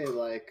gotta say,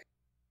 like,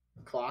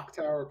 Clock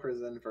Tower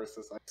Prison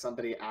versus like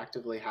somebody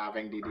actively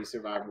having DD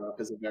Survivor up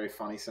is a very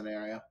funny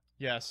scenario.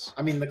 Yes.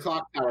 I mean, the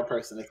Clock Tower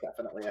person is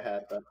definitely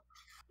ahead, but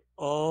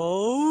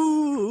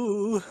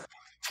Oh.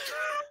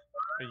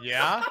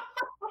 Yeah?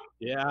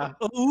 Yeah.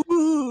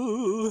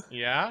 Ooh.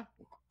 Yeah?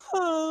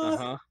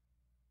 Uh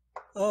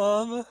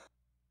huh.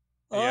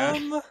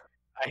 Yeah.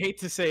 I hate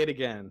to say it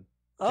again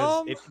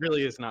because Um, it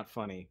really is not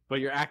funny, but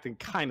you're acting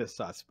kind of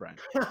sus, Brent.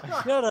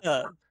 shut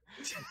up.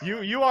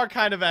 You are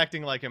kind of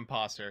acting like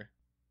imposter.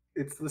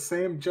 it's the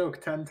same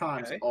joke 10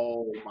 times. Okay.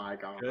 Oh my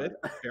god. Good.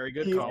 Very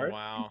good You- Oh card.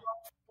 wow.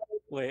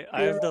 Wait,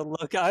 I have to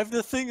look. I have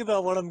to think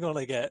about what I'm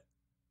gonna get.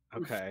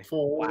 Okay.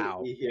 Full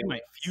Wow. E We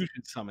might heroes.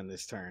 fusion summon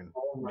this turn.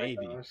 Oh my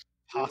Maybe. gosh.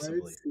 Possibly.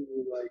 You might see,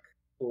 like,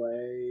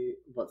 play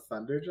what,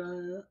 Thunder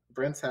Giant?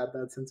 Brent's had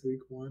that since week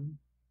 1.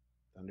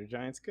 Thunder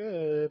Giant's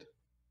good.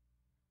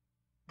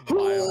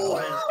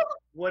 Wild.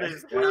 What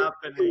is Wait,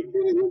 happening?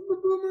 Use the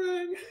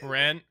boomerang.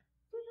 Brent?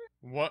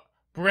 What?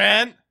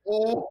 Brent?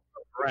 Oh,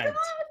 Brent.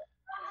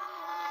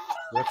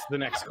 What's the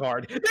next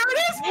card? There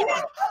it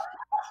is!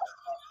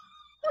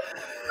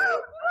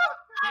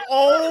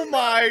 Oh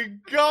my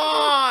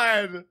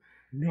god!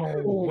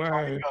 No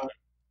way.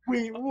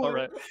 wait, All what?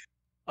 right.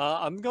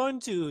 I'm going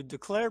to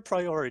declare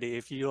priority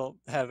if you don't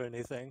have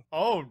anything.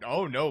 Oh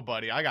no,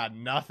 buddy. I got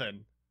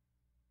nothing.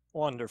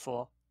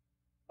 Wonderful.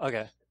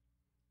 Okay.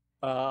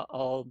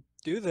 I'll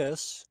do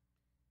this.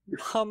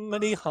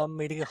 Hummity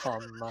hummity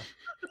hum.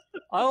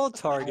 I will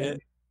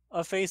target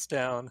a face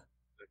down.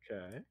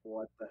 Okay.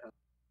 What the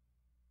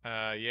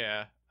hell?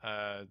 Yeah.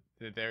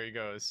 There he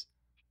goes.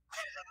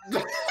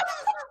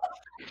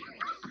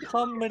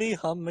 Hummity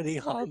hummity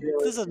hum.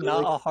 This is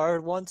not a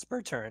hard once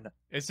per turn.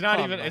 It's not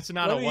Hum. even. It's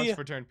not a Let me- once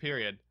per turn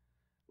period.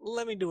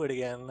 Let me do it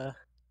again.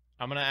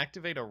 I'm gonna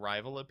activate a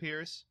rival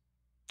appears.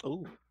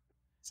 Ooh.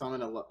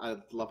 Summon a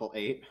level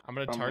 8. I'm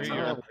gonna From target my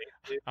your. level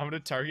I'm gonna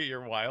target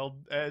your wild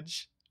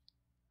edge.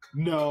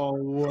 No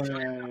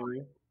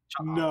way.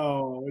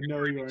 No,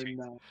 you're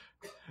not.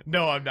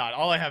 No, I'm not.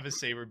 All I have is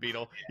Saber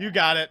Beetle. You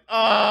got it.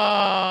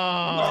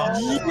 Oh!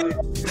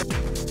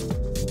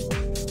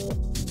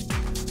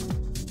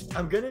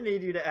 I'm gonna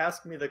need you to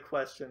ask me the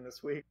question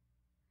this week.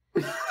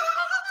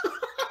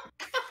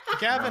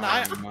 Gavin,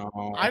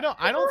 I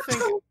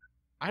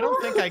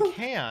don't think I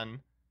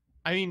can.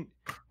 I mean,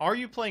 are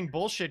you playing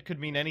bullshit could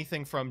mean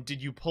anything from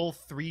did you pull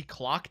 3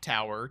 Clock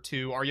Tower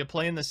to are you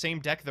playing the same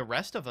deck the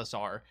rest of us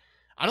are?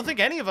 I don't think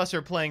any of us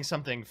are playing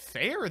something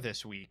fair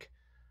this week.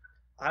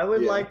 I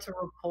would Yeah. like to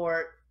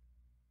report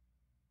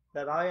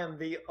that I am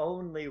the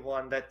only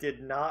one that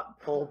did not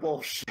pull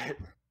bullshit.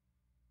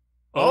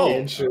 Oh,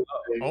 Interesting.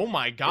 oh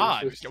my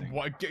god. Interesting.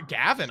 What,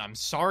 Gavin, I'm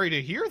sorry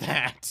to hear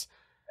that.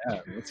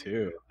 Yeah, me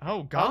too. Oh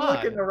I'm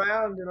god. looking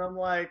around and I'm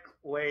like,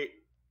 wait,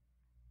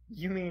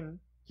 you mean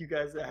you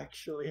guys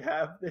actually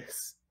have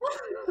this?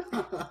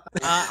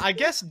 I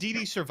guess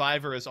DD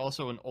Survivor is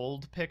also an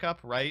old pickup,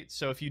 right?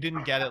 So if you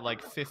didn't get it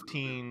like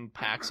 15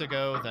 packs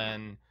ago,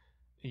 then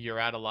you're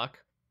out of luck.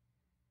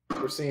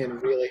 We're seeing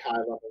really high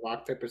level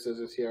rock, paper,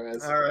 scissors here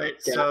as All right,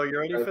 Yeah. so you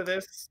ready for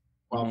this?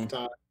 12th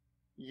time.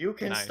 You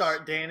can Nice.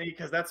 start, Danny,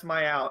 because that's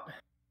my out.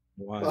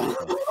 What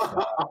the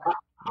fuck?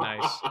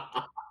 Nice.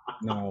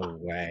 No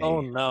way.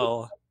 Oh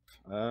no.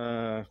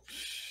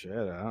 Shit.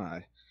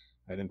 I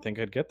I didn't think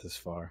I'd get this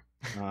far.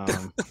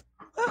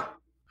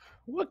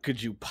 What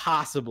could you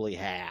possibly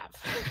have?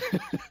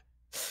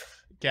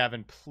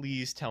 Gavin,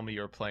 please tell me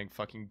you're playing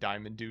fucking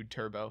Diamond Dude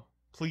Turbo.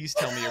 Please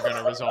tell me you're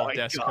gonna resolve my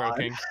Desk God.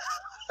 Croaking.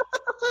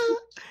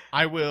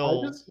 I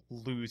will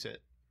lose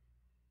it.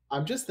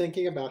 I'm just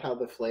thinking about how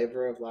the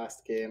flavor of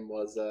last game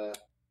was.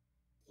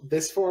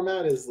 This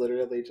format is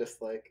literally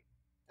just like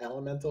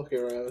elemental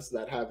heroes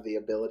that have the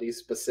ability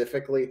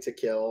specifically to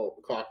kill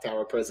Clock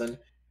Tower Prison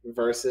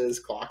versus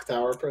Clock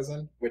Tower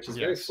Prison, which is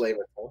very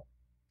flavorful.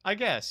 I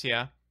guess,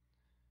 yeah.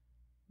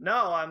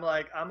 No,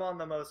 I'm on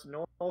the most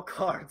normal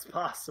cards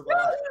possible.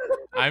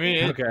 I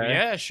mean, Okay.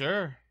 yeah,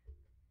 sure.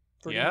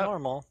 Pretty Yep.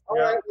 normal. All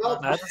right, well,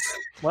 That's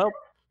well.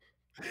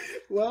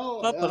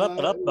 well,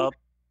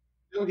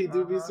 no, he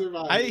do be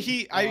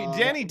surviving.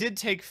 Danny did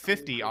take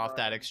 50 off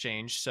that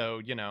exchange, so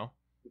you know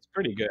It's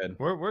pretty good.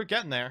 we're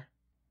getting there.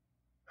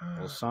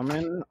 We'll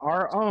summon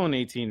our own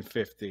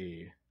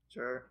 1850.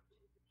 Sure.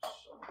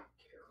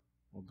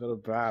 We'll go to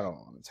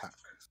battle and attack.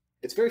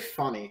 It's very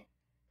funny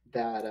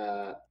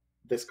that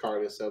this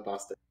card is so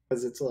busted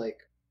because it's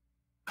like,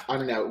 I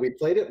don't know. We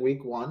played it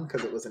week 1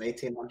 because it was an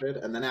 1800,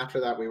 and then after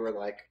that we were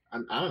like, I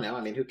don't know.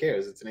 I mean, who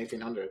cares? It's an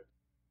 1800.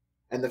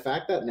 And the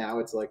fact that now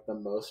it's like the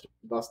most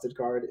busted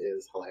card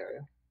is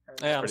hilarious.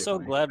 Yeah, I'm so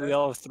funny. glad we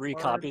all have 3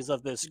 copies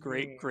of this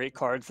great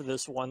card for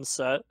this one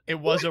set. It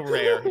was a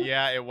rare.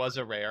 Yeah, it was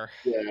a rare.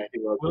 Yeah, he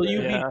was Will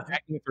you there. be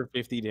attacking for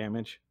 50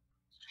 damage?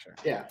 Sure.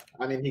 Yeah,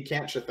 I mean, he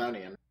can't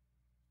Chthonian.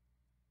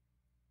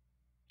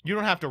 You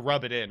don't have to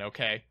rub it in,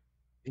 okay?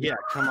 Yeah,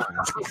 come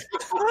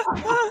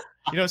on.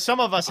 You know, some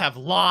of us have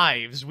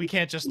lives. We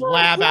can't just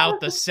lab out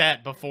the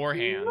set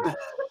beforehand.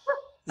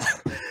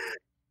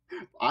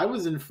 I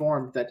was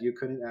informed that you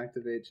couldn't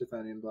activate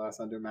Chthonian Blast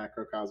under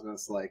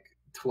Macrocosmos like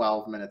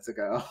 12 minutes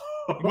ago.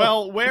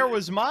 Well, where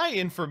was my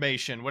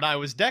information when I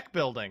was deck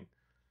building?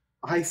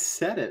 I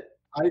said it.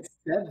 I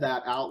said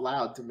that out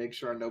loud to make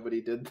sure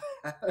nobody did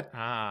that.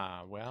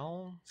 Ah,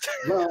 well.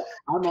 Well,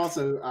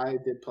 I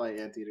did play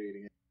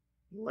anti-reading it.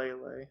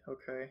 Lele,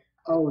 okay.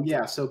 Oh,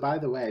 yeah. So, by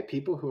the way,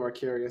 people who are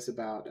curious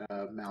about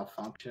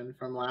Malfunction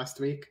from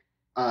last week,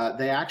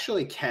 they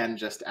actually can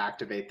just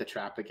activate the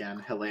trap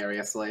again,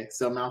 hilariously.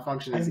 So,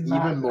 Malfunction is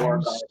even more.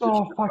 I'm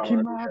so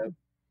fucking mad.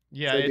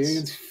 Yeah,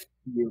 it's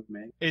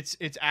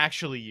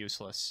actually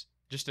useless.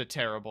 Just a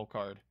terrible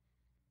card.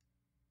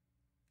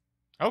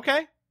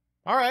 Okay.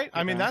 All right.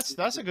 I mean,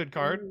 that's a good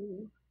card.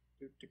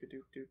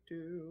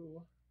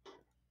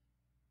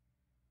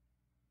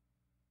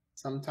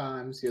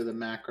 Sometimes you're the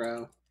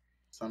macro.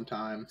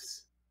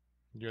 Sometimes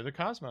You're the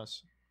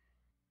Cosmos.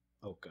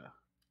 Oka.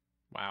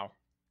 Wow.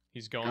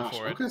 He's going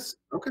for it.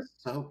 Oka's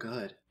so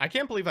good. I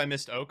can't believe I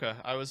missed Oka.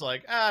 I was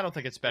like, I don't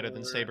think it's better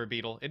than Saber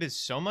Beetle. It is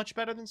so much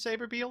better than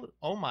Saber Beetle.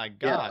 Oh my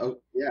god.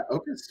 Yeah,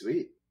 Oka's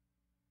sweet.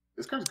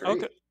 This card's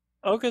great.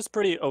 Oka's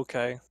pretty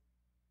okay.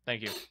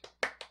 Thank you.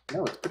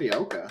 No, it's pretty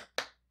Oka.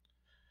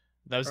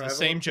 That was the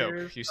same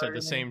joke. You said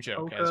the same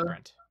joke as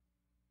Brent.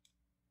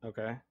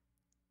 Okay.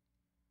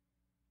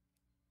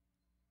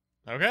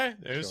 Okay,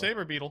 there's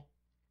Saber Beetle.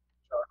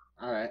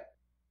 All right.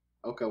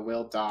 Oka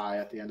will die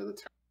at the end of the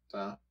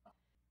turn.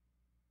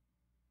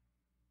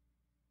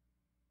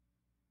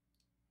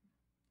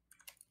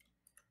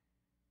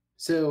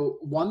 So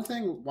one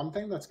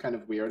thing that's kind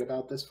of weird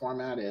about this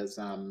format is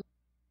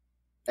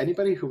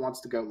anybody who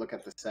wants to go look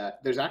at the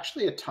set, there's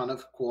actually a ton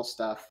of cool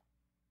stuff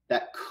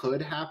that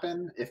could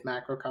happen if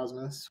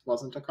Macrocosmos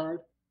wasn't a card.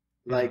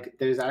 Like,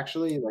 there's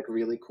actually like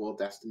really cool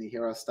Destiny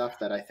Hero stuff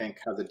that I think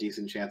has a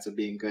decent chance of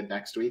being good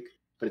next week,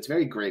 but it's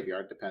very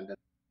graveyard dependent,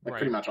 like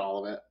pretty much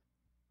all of it.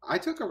 I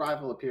took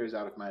Arrival Appears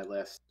out of my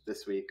list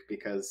this week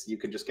because you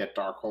can just get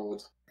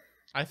Darkhold.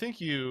 I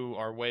think you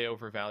are way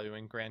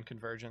overvaluing Grand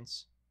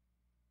Convergence.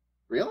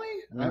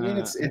 Really? I mean,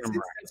 it's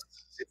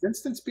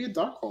instant speed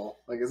Darkhold.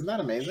 Like, isn't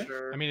that amazing?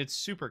 I mean, it's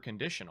super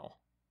conditional.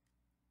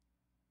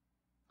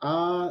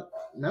 No,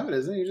 it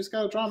isn't. You just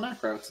gotta draw a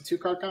macro. It's a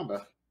 2-card combo.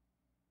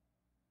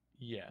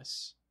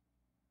 Yes.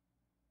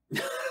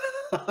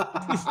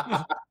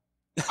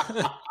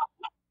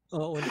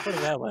 Well, when you put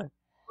it that way.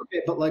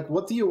 Okay, but like,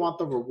 what do you want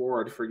the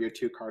reward for your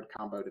 2-card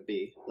combo to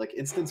be? Like,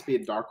 instant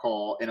speed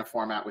Darkhold in a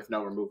format with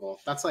no removal.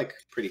 That's like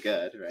pretty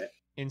good, right?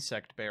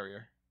 Insect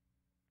Barrier.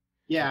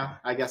 Yeah,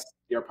 I guess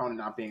your opponent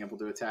not being able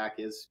to attack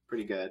is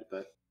pretty good,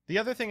 but the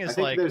other thing is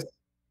like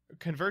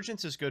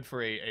Convergence is good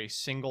for a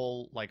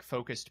single like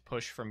focused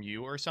push from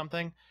you or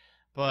something,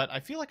 but I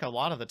feel like a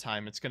lot of the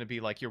time it's going to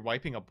be like you're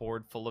wiping a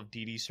board full of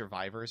DD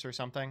survivors or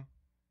something.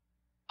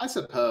 I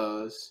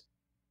suppose.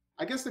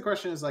 I guess the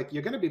question is like,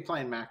 you're going to be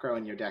playing macro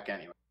in your deck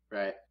anyway,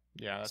 right?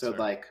 Yeah. That's so fair.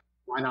 Like,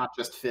 why not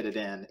just fit it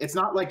in? It's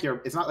not like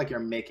you're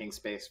making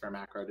space for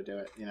macro to do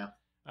it, you know.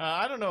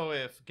 I don't know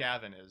if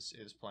Gavin is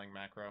playing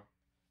macro.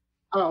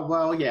 Oh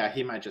well, yeah,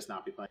 he might just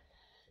not be playing.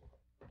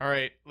 All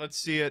right, let's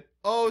see it.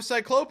 Oh,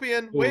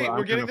 Cyclopean! Ooh, wait, I'm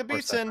we're getting the gonna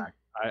force beats that in. back.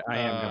 I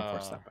am gonna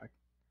force that back.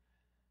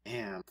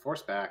 Damn,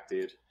 force back,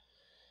 dude.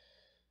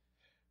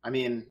 I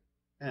mean,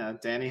 yeah,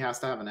 Danny has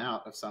to have an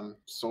out of some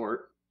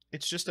sort.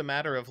 It's just a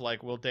matter of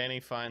like, will Danny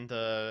find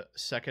the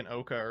second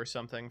Oka or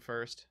something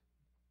first?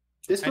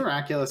 This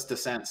miraculous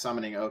descent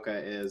summoning Oka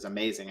is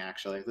amazing.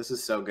 Actually, this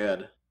is so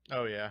good.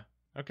 Oh yeah.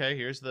 Okay,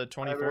 here's the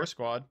 24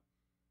 squad.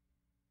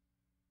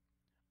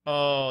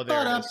 Oh,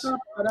 there it is.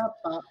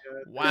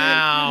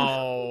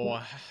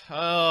 Wow.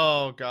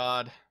 Oh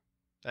god,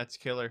 that's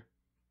killer.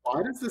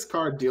 Why does this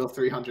card deal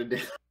 300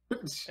 damage?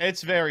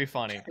 It's very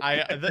funny.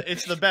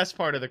 It's the best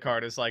part of the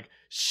card. Is like,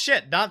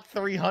 shit, not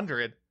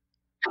 300.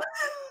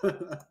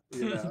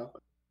 You know.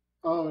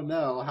 Oh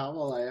no, how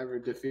will I ever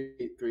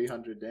defeat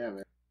 300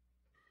 damage?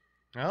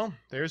 Well,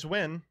 there's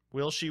win.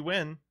 Will she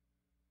win?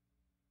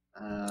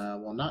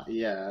 Well, not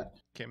yet.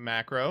 Okay,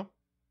 macro.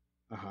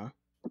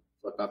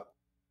 Flip up.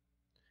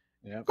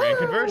 Yeah. Grand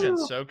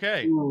convergence.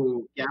 Okay.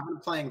 Ooh, yeah, I'm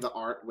playing the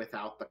art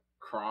without the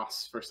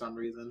cross for some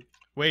reason.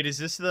 Wait, is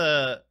this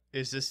the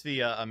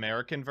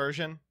American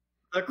version?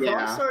 The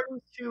cross art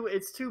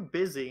is too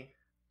busy.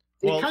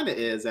 Well, it kind of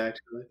is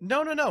actually.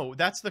 No.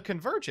 That's the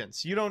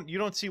convergence. You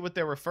don't see what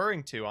they're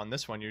referring to on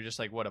this one. You're just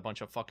like, what, a bunch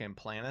of fucking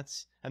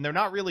planets, and they're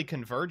not really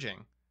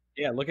converging.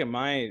 Yeah, look at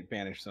my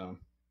banished zone.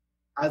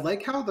 I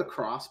like how the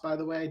cross, by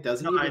the way,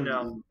 doesn't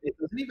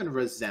even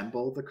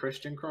resemble the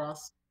Christian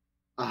cross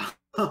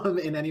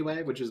in any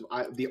way, which is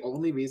the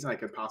only reason I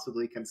could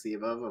possibly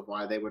conceive of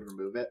why they would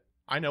remove it.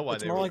 I know why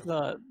it's they more would.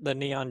 like the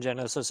Neon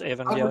Genesis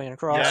Evangelion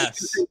cross.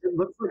 Yes. It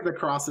looks like the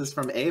cross is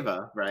from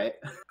Ava, right?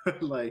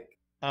 Like.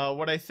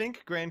 What I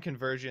think Grand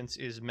Convergence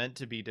is meant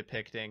to be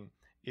depicting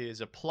is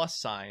a plus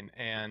sign,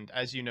 and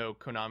as you know,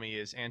 Konami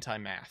is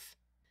anti-math.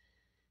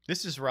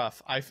 This is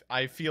rough.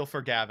 I feel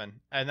for Gavin,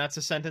 and that's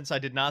a sentence I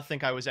did not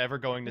think I was ever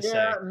going to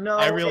say. No,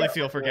 I really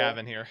feel for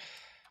Gavin here.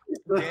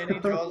 Danny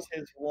draws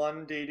his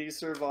one DD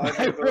survivor.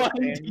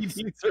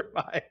 DD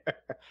survivor.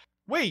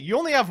 Wait, you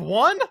only have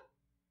one?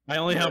 I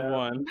only have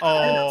one.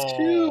 Oh,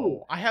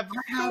 two. I have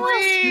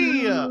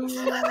three.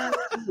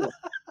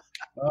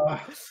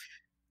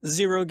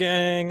 Zero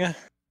gang. Wow,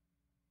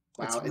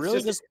 It's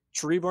really just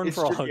Treeborn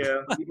Frog.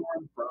 Yeah.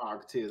 Treeborn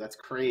Frog too. That's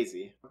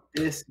crazy.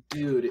 This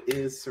dude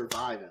is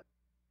surviving.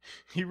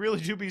 He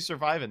really do be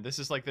surviving. This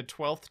is like the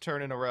 12th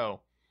turn in a row.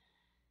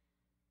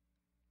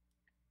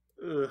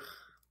 Ugh.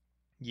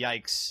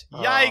 Yikes.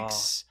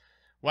 Yikes.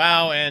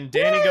 Wow, and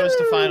Danny goes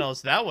to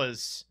finals. That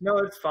was... No,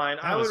 it's fine.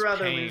 I would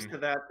rather pain. lose to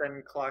that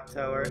than Clock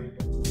Tower.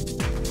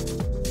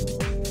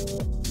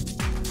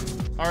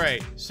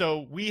 Alright,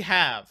 so we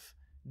have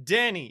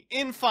Danny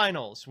in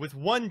finals with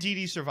 1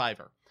 DD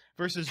survivor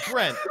versus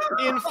Brent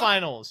in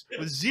finals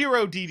with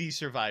 0 DD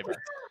survivor.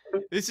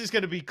 This is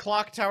going to be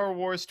Clock Tower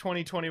Wars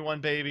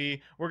 2021,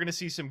 baby. We're going to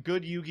see some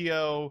good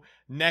Yu-Gi-Oh!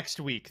 Next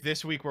week.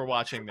 This week we're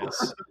watching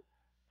this.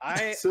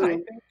 I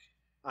think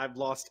I've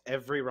lost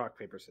every rock,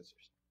 paper,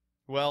 scissors.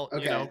 Well,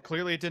 you know,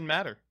 clearly it didn't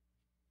matter.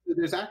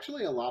 There's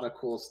actually a lot of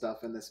cool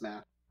stuff in this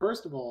match.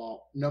 First of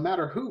all, no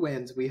matter who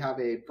wins, we have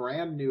a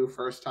brand new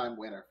first-time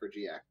winner for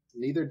GX.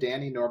 Neither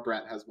Danny nor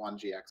Brent has won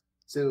GX.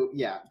 So,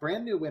 yeah,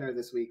 brand new winner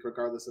this week,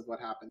 regardless of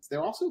what happens.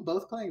 They're also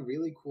both playing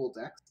really cool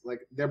decks. Like,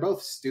 they're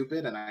both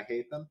stupid, and I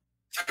hate them.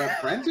 But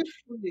Brent is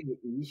playing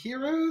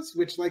E-Heroes,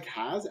 which, like,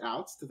 has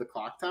outs to the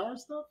Clock Tower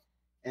stuff.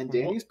 And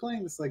Danny's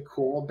playing this, like,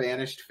 cool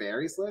Banished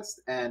Fairies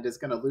list, and is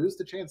going to lose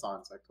to Chainsaw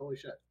Insect. Holy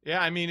shit.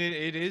 Yeah, I mean,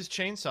 it is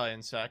Chainsaw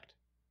Insect.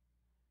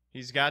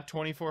 He's got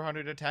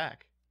 2400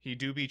 attack. He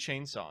do be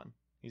chainsawing.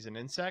 He's an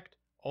insect?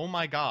 Oh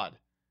my god.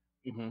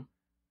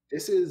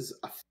 This is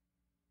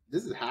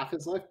half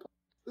his life.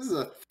 This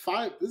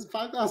is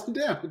 5,000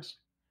 damage.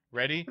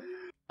 Ready?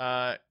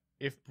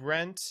 If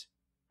Brent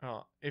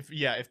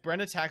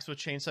attacks with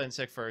Chainsaw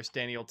Insect first,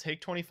 Danny will take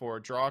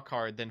 24, draw a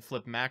card, then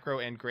flip Macro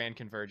and Grand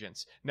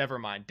Convergence. Never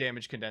mind,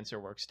 Damage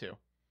Condenser works too.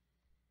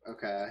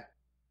 Okay.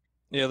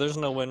 Yeah, there's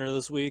no winner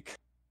this week.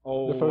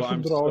 Oh,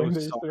 I'm so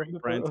sorry,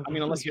 Brent. I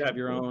mean, unless you have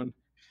your own.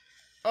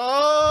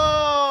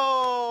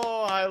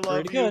 Oh, I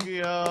love Pretty good.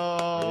 Yu-Gi-Oh!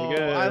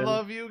 I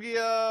love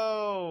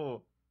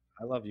Yu-Gi-Oh!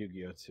 I love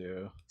Yu-Gi-Oh!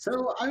 Too.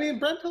 So, I mean,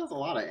 Brent has a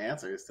lot of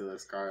answers to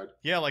this card.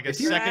 Yeah, like a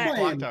second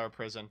Clock Tower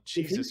Prison.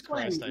 Jesus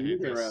Christ, I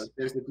hate this.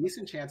 There's a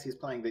decent chance he's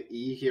playing the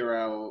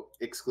E-Hero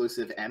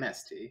exclusive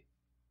MST.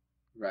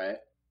 Right?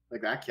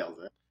 Like, that kills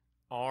it.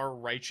 Our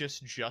Righteous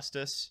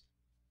Justice.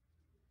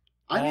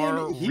 I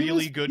mean,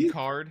 really good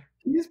card.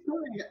 He's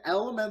playing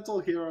Elemental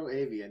Hero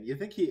Avian. You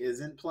think he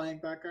isn't playing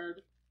that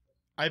card?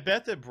 I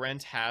bet that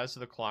Brent has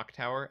the Clock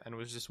Tower and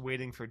was just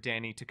waiting for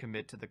Danny to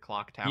commit to the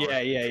Clock Tower.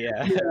 Yeah.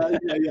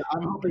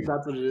 I'm hoping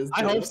that's what it is.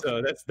 I hope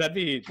so. That'd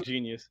be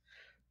genius.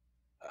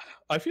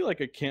 I feel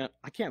like I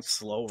can't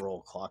slow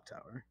roll Clock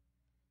Tower.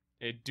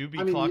 It do be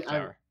Clock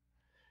Tower.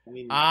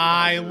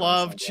 I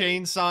love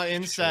Chainsaw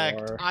Insect.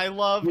 Sure. I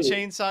love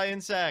Chainsaw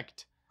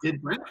Insect.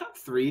 Did Brent have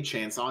 3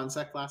 Chainsaw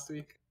Insect last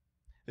week?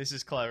 This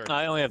is clever.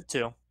 I only have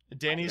 2.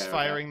 Danny's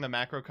firing the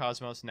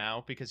Macrocosmos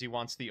now because he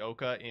wants the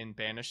Oka in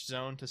Banished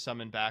Zone to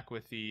summon back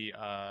with the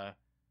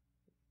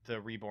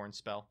Reborn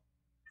spell.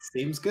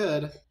 Seems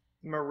good.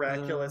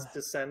 Miraculous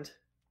Descent.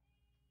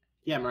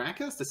 Yeah,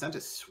 Miraculous Descent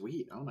is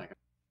sweet. Oh my god.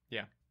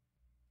 Yeah.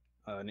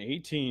 An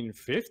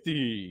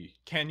 1850.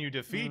 Can you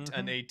defeat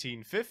an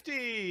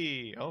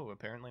 1850? Oh,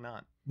 apparently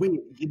not. Wait,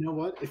 you know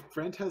what? If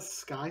Brent has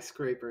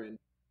skyscraper in,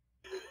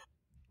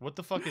 What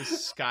the fuck is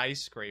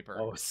skyscraper?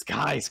 Oh,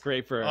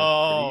 skyscraper.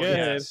 Oh, Pretty good.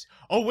 yes.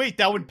 Oh, wait,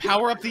 that would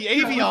power up the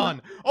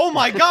avion. Oh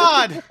my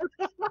god!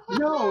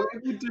 no,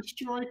 it would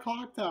destroy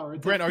Clock Tower.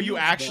 It's a Brent, are you field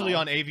actually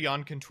spell. on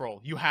avion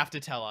control? You have to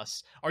tell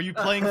us. Are you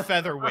playing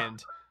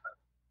Featherwind?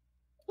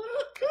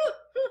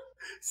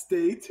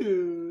 Stay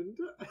tuned.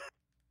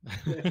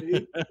 Stay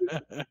tuned.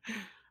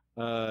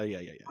 Yeah.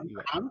 You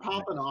got I'm it.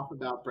 popping off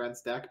about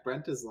Brent's deck.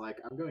 Brent is like,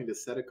 I'm going to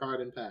set a card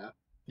in path.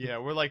 Yeah,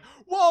 we're like,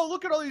 whoa,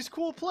 look at all these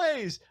cool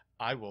plays.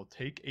 I will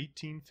take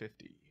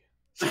 1850.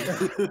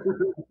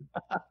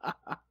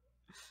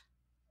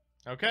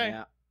 Okay.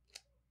 Yeah.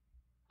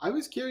 I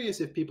was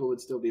curious if people would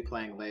still be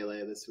playing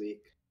Lele this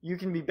week. You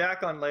can be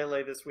back on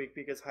Lele this week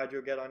because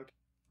Hydrogeddon can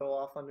go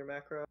off under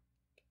macro.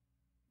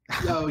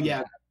 Oh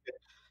yeah,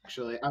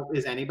 actually,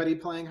 is anybody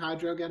playing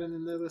Hydrogeddon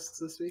in the lists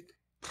this week?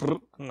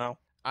 No.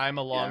 I'm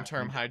a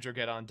long-term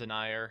Hydrogeddon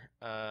denier.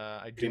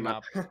 I do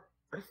not.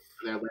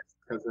 Their list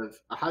because of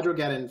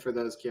Hydrogeddon, for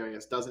those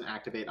curious, doesn't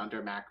activate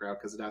under macro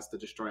because it has to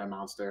destroy a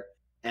monster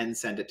and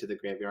send it to the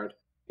graveyard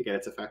to get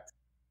its effect.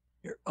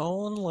 Your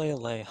own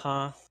Lele,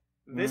 huh?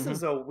 This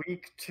is a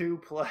week 2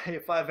 play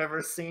if I've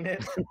ever seen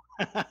it.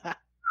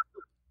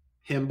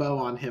 Himbo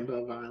on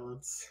himbo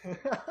violence.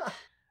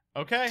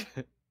 Okay.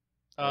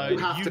 You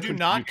have You to do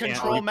not you can't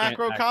control activate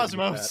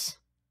Macrocosmos.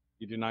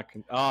 You do not.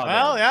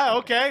 Well, yeah,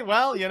 okay.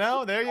 Well, you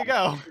know, there you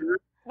go.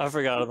 I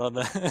forgot about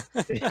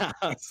that. Yeah,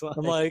 it's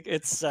I'm like,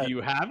 it's set. do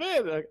you have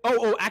it?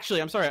 Oh,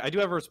 actually, I'm sorry. I do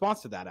have a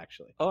response to that.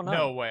 Actually, Oh no.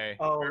 No way.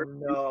 Oh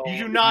no. You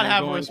do not I'm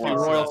have a going to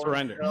response. Royal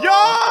Surrender. No.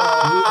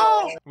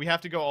 Yo! We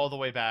have to go all the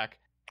way back.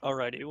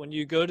 Alrighty, when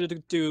you go to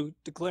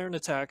declare an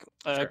attack,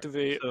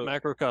 activate So-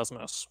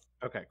 Macrocosmos.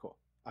 Okay, cool.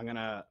 I'm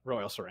gonna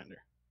Royal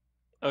Surrender.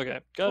 Okay,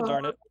 god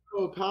darn it.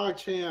 Oh,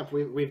 PogChamp,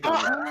 we've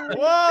done that.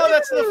 Whoa,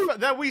 that's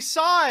that we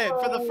saw it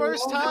for the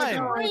first Oh my time.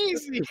 God.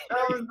 Crazy.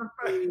 That was the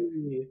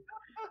first.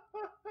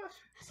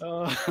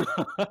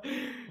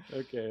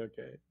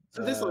 Okay.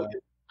 So this,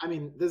 I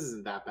mean, this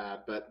isn't that bad,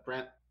 but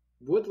Brent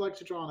would like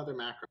to draw another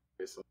macro.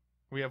 Obviously,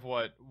 We have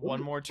what?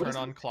 One more what turn is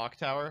on it? Clock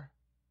Tower?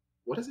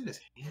 what is in his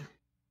hand?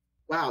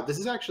 Wow, this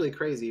is actually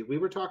crazy. We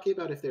were talking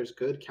about if there's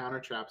good counter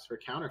traps for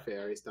counter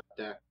fairies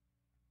deck,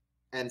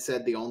 and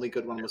said the only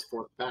good one was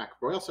forced back.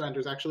 Royal Surrender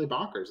is actually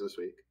bonkers this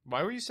week.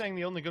 Why were you saying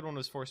the only good one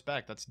was forced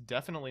back? That's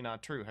definitely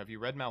not true. Have you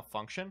read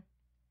Malfunction?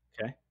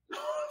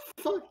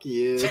 Fuck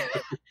you.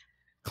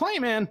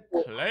 Clayman.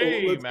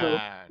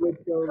 Clayman.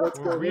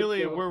 We're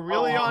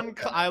really on.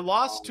 I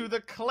lost to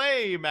the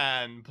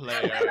Clayman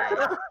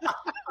player.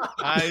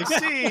 I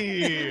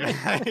see.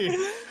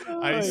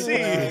 I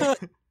see.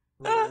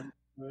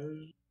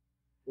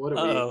 What a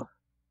Uh-oh.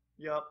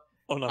 Yep.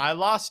 Oh no. I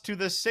lost to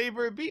the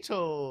Saber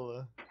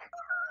Beetle.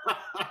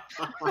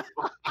 week.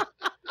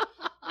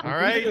 All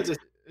right.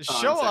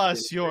 Show concept us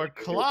is your pretty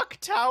good. Clock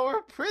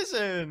Tower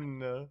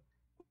prison.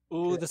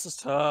 Ooh, this is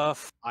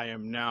tough. I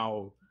am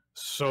now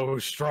so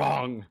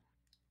strong.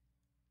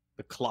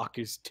 The clock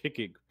is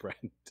ticking,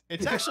 Brent.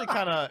 It's actually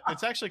kind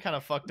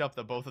of fucked up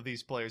that both of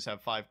these players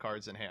have 5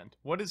 cards in hand.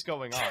 What is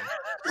going on?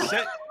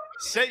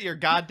 Set your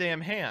goddamn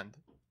hand.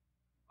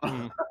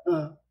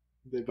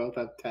 They both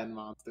have 10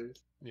 monsters.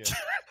 Yeah.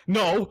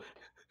 No.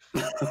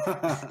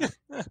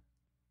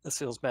 This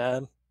feels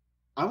bad.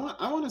 I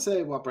want to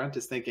say what Brent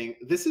is thinking.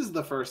 This is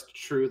the first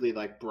truly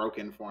like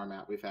broken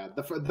format we've had.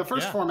 The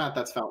first Yeah. format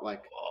that's felt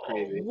like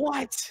crazy.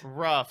 What?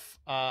 Rough.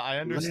 I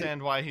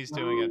understand why he's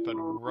doing it, but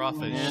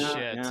rough as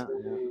shit.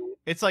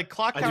 It's like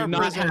Clock I Tower do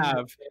not Prison.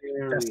 have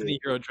Destiny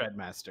Hero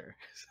Dreadmaster.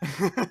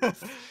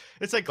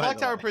 It's like By Clock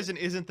the Tower way. Prison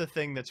isn't the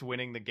thing that's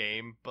winning the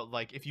game, but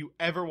like if you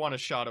ever want a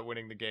shot at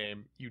winning the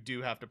game, you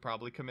do have to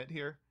probably commit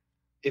here.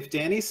 If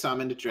Danny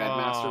summoned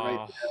Dreadmaster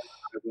Oh,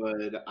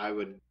 right there, I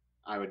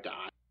would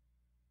die.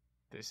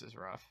 this is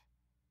rough.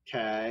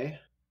 Okay.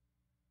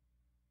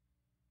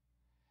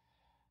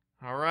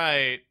 All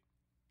right.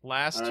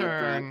 Last All right,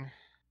 turn.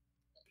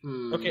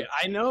 Okay,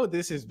 I know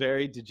this is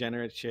very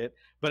degenerate shit,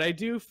 but I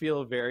do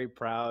feel very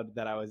proud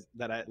that I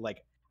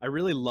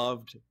really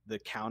loved the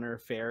counter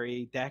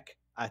fairy deck.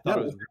 I thought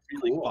No, it was it's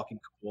really cool. fucking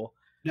cool.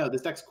 No,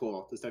 this deck's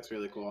cool. This deck's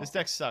really cool. This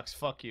deck sucks.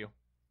 Fuck you.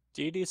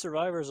 DD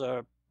Survivor's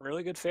a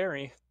really good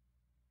fairy.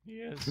 He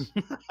is.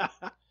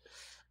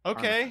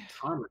 Okay.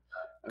 Karma.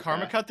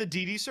 Karma cut the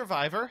DD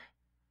Survivor.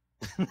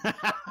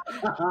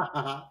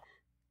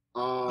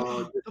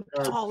 Oh,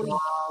 Dolly.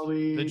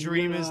 Dolly, The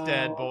dream is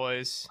dead, no.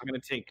 boys. I'm gonna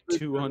take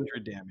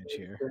 200 damage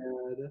here.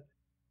 Dead.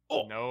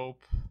 Oh.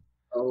 Nope.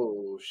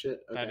 Oh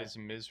shit. Okay. That is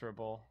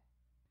miserable.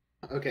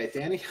 Okay,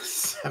 Danny has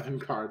 7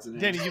 cards in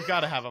hand. Danny, you've got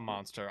to have a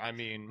monster. I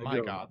mean, I my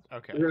do. god.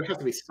 Okay. There has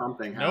to be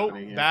something Nope.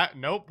 happening here.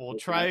 Nope. We'll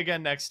try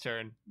again next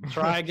turn.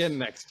 Try again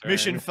next turn.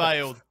 Mission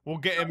failed. We'll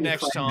get him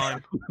next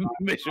time.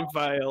 Mission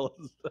fails.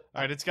 All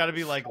right. It's got to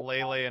be like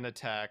Lele and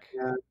attack.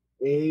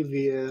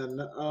 Avian.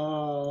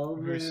 Oh,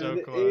 We were man. so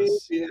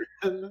close.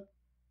 Avian.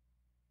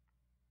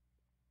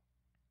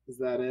 Is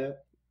that it?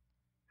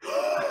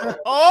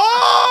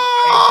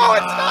 Oh,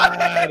 it's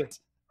not it.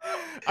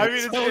 I mean,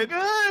 It's so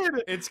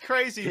good. It's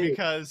crazy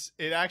because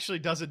it actually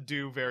doesn't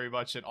do very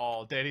much at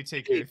all. Danny,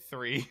 take your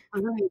 3.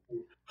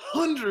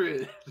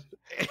 300.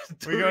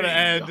 We go to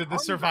end, and the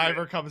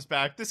survivor comes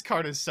back. This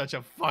card is such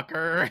a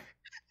fucker.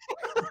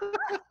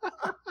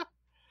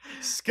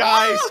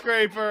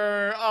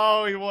 Skyscraper.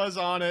 Oh, he was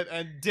on it.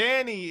 And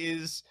Danny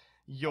is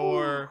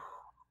your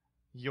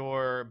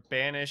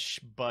banish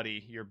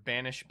buddy, your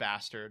banish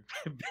bastard.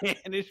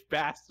 Banish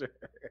bastard.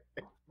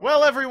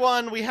 Well,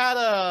 everyone, we had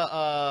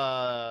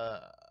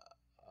a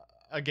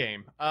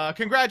game.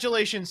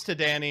 Congratulations to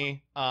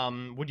Danny.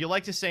 Would you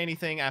like to say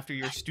anything after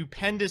your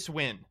stupendous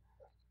win?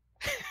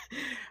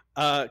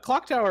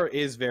 Clock Tower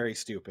is very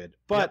stupid,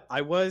 but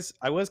Yep.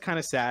 I was kind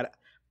of sad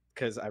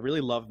because I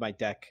really loved my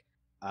deck,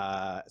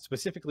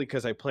 specifically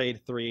because I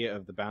played 3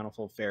 of the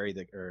Bountiful Fairy,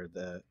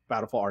 the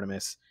Bountiful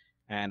Artemis,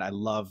 and I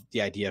loved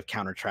the idea of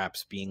counter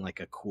traps being like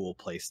a cool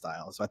play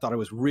style. So I thought it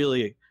was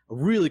really a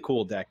really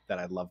cool deck that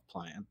I loved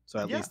playing. So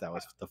at least that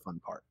was the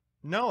fun part.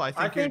 No, I I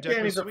think your think deck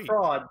was Danny's a sweet.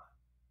 fraud.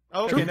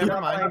 Okay, never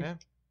mind. Yeah.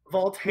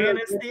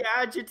 Voltanis the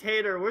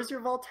Agitator. Where's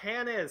your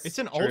Voltanis? It's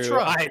an True.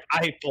 ultra.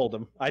 I pulled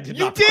him. I did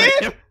You not. Play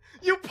did? him.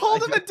 You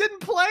pulled him and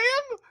didn't play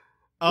him?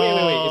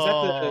 Wait. Is that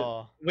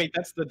Oh. Wait,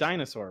 that's the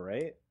dinosaur,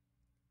 right?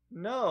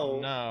 No.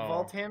 No.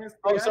 Voltanis the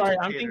Oh, sorry.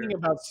 I'm Agitator. thinking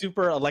about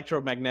Super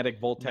Electromagnetic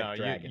Voltec No,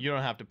 Dragon. you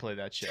don't have to play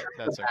that shit.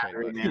 That's okay.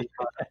 Battery, buddy. man.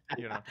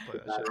 You don't have to play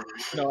that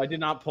shit. No, I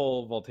did not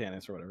pull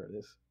Voltanis or whatever it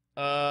is.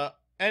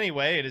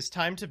 Anyway, it is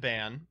time to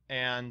ban,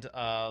 and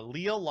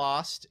Leah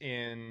lost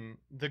in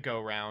the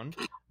go-round,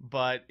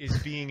 but is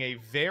being a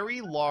very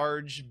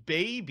large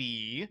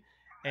baby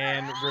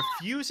and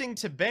refusing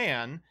to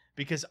ban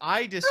because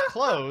I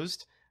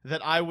disclosed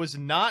that I was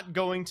not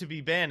going to be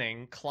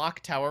banning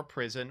Clock Tower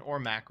Prison or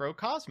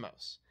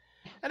Macrocosmos.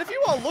 And if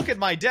you all look at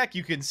my deck,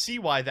 you can see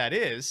why that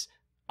is.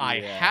 I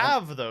Yeah.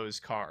 have those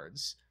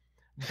cards.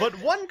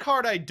 But one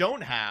card I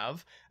don't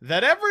have,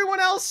 that everyone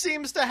else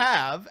seems to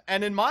have,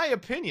 and in my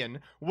opinion,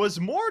 was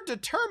more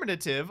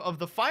determinative of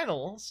the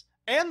finals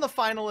and the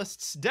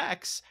finalists'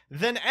 decks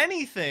than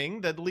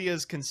anything that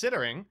Leah's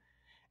considering,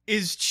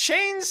 is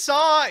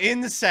Chainsaw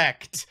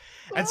Insect.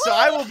 And so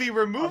I will be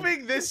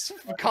removing this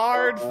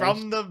card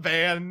from the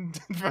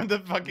band, from the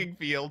fucking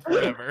field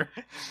forever.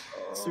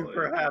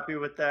 Super happy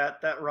with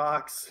that. That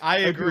rocks. I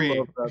agree. I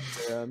do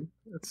love that, man.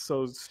 It's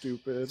so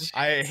stupid.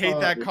 I hate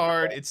that Oh,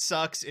 card. It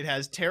sucks. It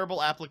has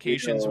terrible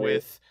applications Yeah.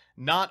 with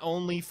not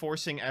only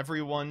forcing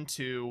everyone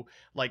to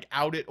like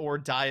out it or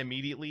die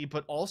immediately,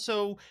 but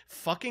also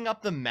fucking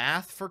up the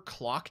math for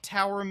clock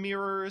tower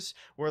mirrors,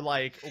 where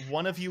like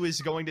one of you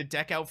is going to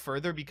deck out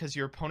further because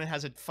your opponent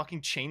has a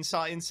fucking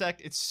chainsaw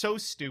insect. It's so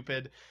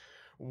stupid.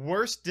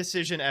 Worst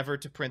decision ever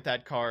to print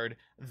that card.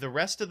 The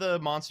rest of the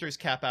monsters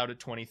cap out at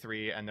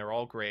 23, and they're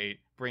all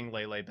great. Bring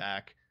Lele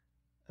back.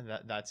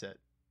 That's it.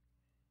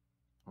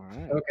 All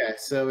right. Okay,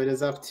 so it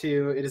is up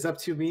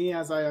to me,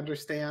 as I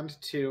understand,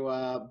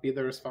 to be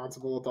the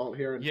responsible adult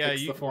here and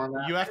fix the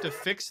format. You have to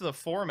fix the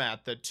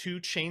format that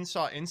 2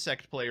 chainsaw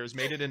insect players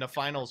made it into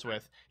finals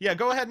with. Yeah,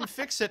 go ahead and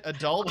fix it,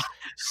 adult.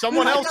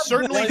 Someone else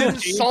certainly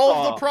didn't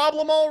solve the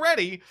problem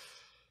already.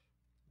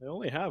 They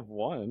only have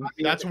one. I mean,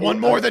 That's one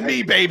more than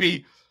me,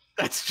 baby.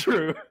 That's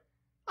true.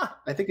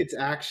 I think it's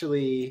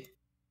actually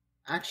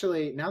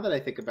now that I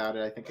think about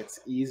it, I think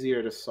it's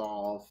easier to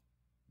solve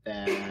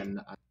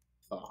than I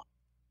thought.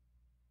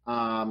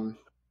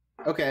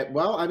 Okay,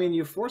 well, I mean,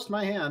 you forced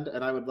my hand,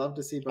 and I would love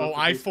to see both. Oh, of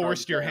I these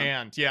forced cards your down.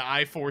 hand. Yeah,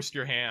 I forced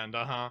your hand.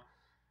 Uh-huh.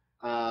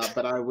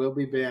 But I will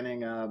be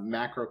banning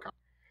macro.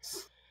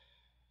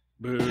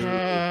 Boo.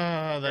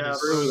 That Yeah, is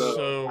true, though.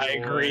 so I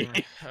agree.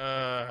 boring.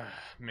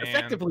 Man.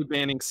 Effectively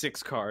banning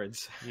 6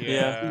 cards.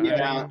 Yeah.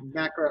 Yeah,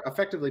 macro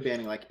effectively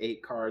banning like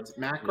 8 cards.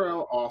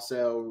 Macro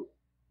also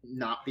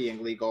not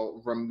being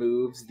legal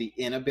removes the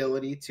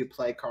inability to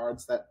play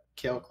cards that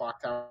kill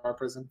Clock Tower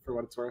Prison, for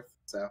what it's worth.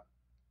 So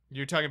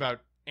You're talking about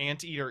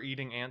anteater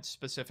eating ants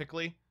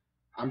specifically?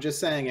 I'm just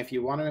saying, if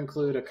you want to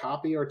include a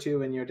copy or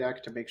 2 in your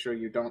deck to make sure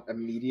you don't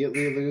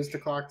immediately lose to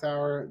Clock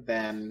Tower,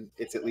 then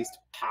it's at least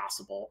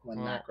possible when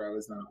Well, macro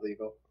is not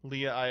legal.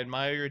 Leah, I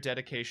admire your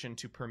dedication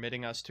to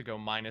permitting us to go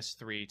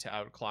 -3 to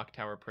out Clock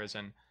Tower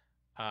Prison.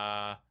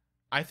 I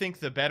think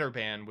the better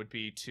ban would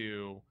be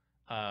to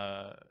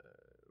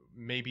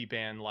maybe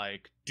ban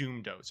like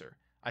Doomdozer.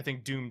 I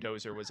think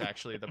Doomdozer was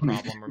actually the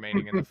problem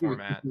remaining in the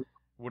format.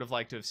 Would have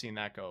liked to have seen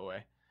that go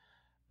away.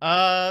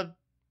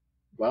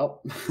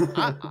 Well,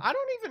 I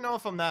don't even know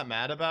if I'm that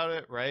mad about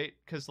it, right?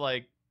 Because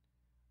like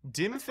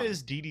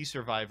Dimfizz DD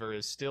Survivor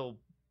is still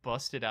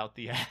busted out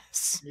the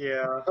ass.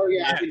 Yeah. oh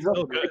yeah, Yeah, I mean,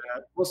 so good.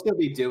 we'll still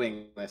be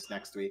doing this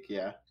next week.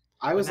 Yeah,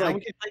 I was Now like,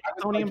 we can play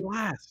Tony and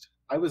Blast.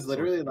 I was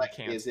literally I like,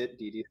 can't. is it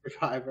DD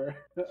Survivor?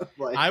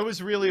 Like, I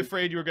was really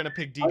afraid you were going to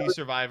pick DD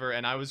Survivor,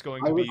 and I was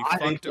going to be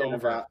fucked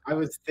over. I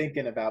was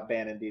thinking about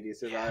banning DD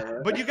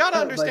Survivor. But you got to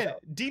Like, understand,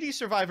 DD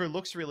Survivor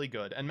looks really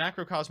good, and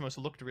Macrocosmos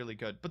looked really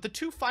good, but the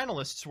two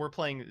finalists were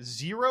playing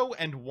 0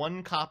 and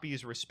 1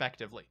 copies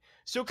respectively.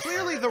 So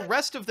clearly the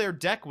rest of their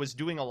deck was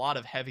doing a lot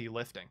of heavy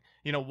lifting.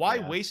 You know, why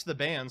waste the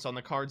bans on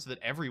the cards that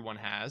everyone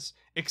has,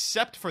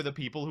 except for the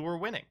people who are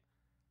winning?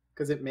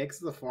 Because it makes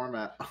the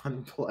format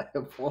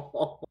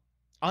unplayable.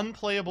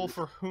 Unplayable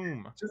for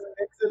whom? Just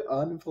makes it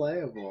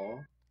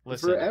unplayable.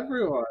 Listen, for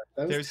everyone.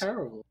 That was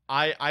terrible.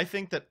 I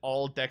think that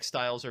all deck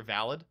styles are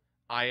valid.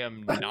 I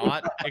am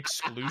not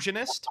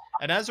exclusionist.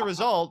 And as a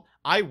result,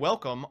 I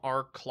welcome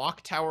our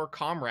Clock Tower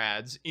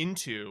comrades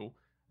into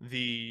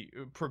the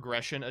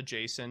progression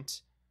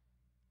adjacent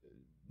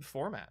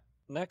format.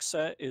 Next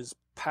set is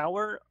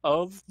Power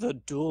of the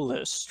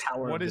Duelist.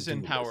 What is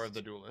in Power of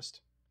the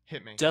Duelist?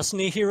 Hit me.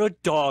 Destiny Hero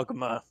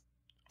Dogma.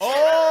 Oh!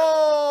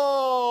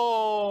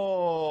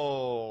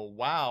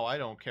 Wow, I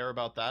don't care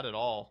about that at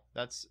all.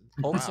 That's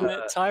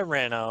Ultimate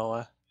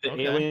Tyranno. The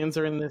aliens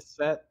are in this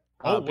set.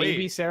 Oh,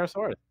 Baby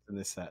Sarasaurus is in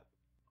this set.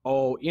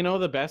 Oh, you know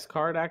the best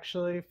card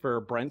actually for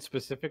Brent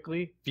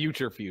specifically?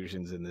 Future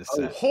Fusion's in this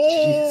set.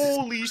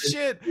 Holy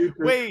shit!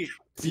 Wait.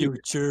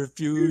 Future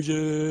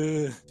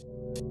Fusion.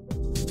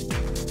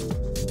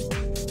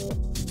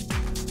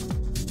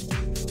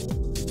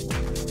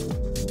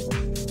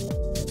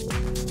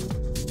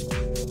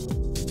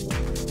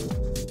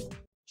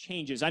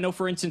 Changes. I know,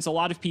 for instance, a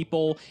lot of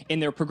people in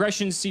their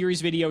progression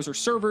series videos or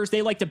servers,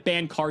 they like to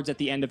ban cards at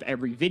the end of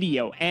every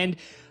video. And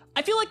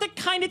I feel like that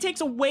kind of takes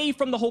away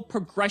from the whole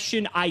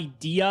progression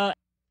idea.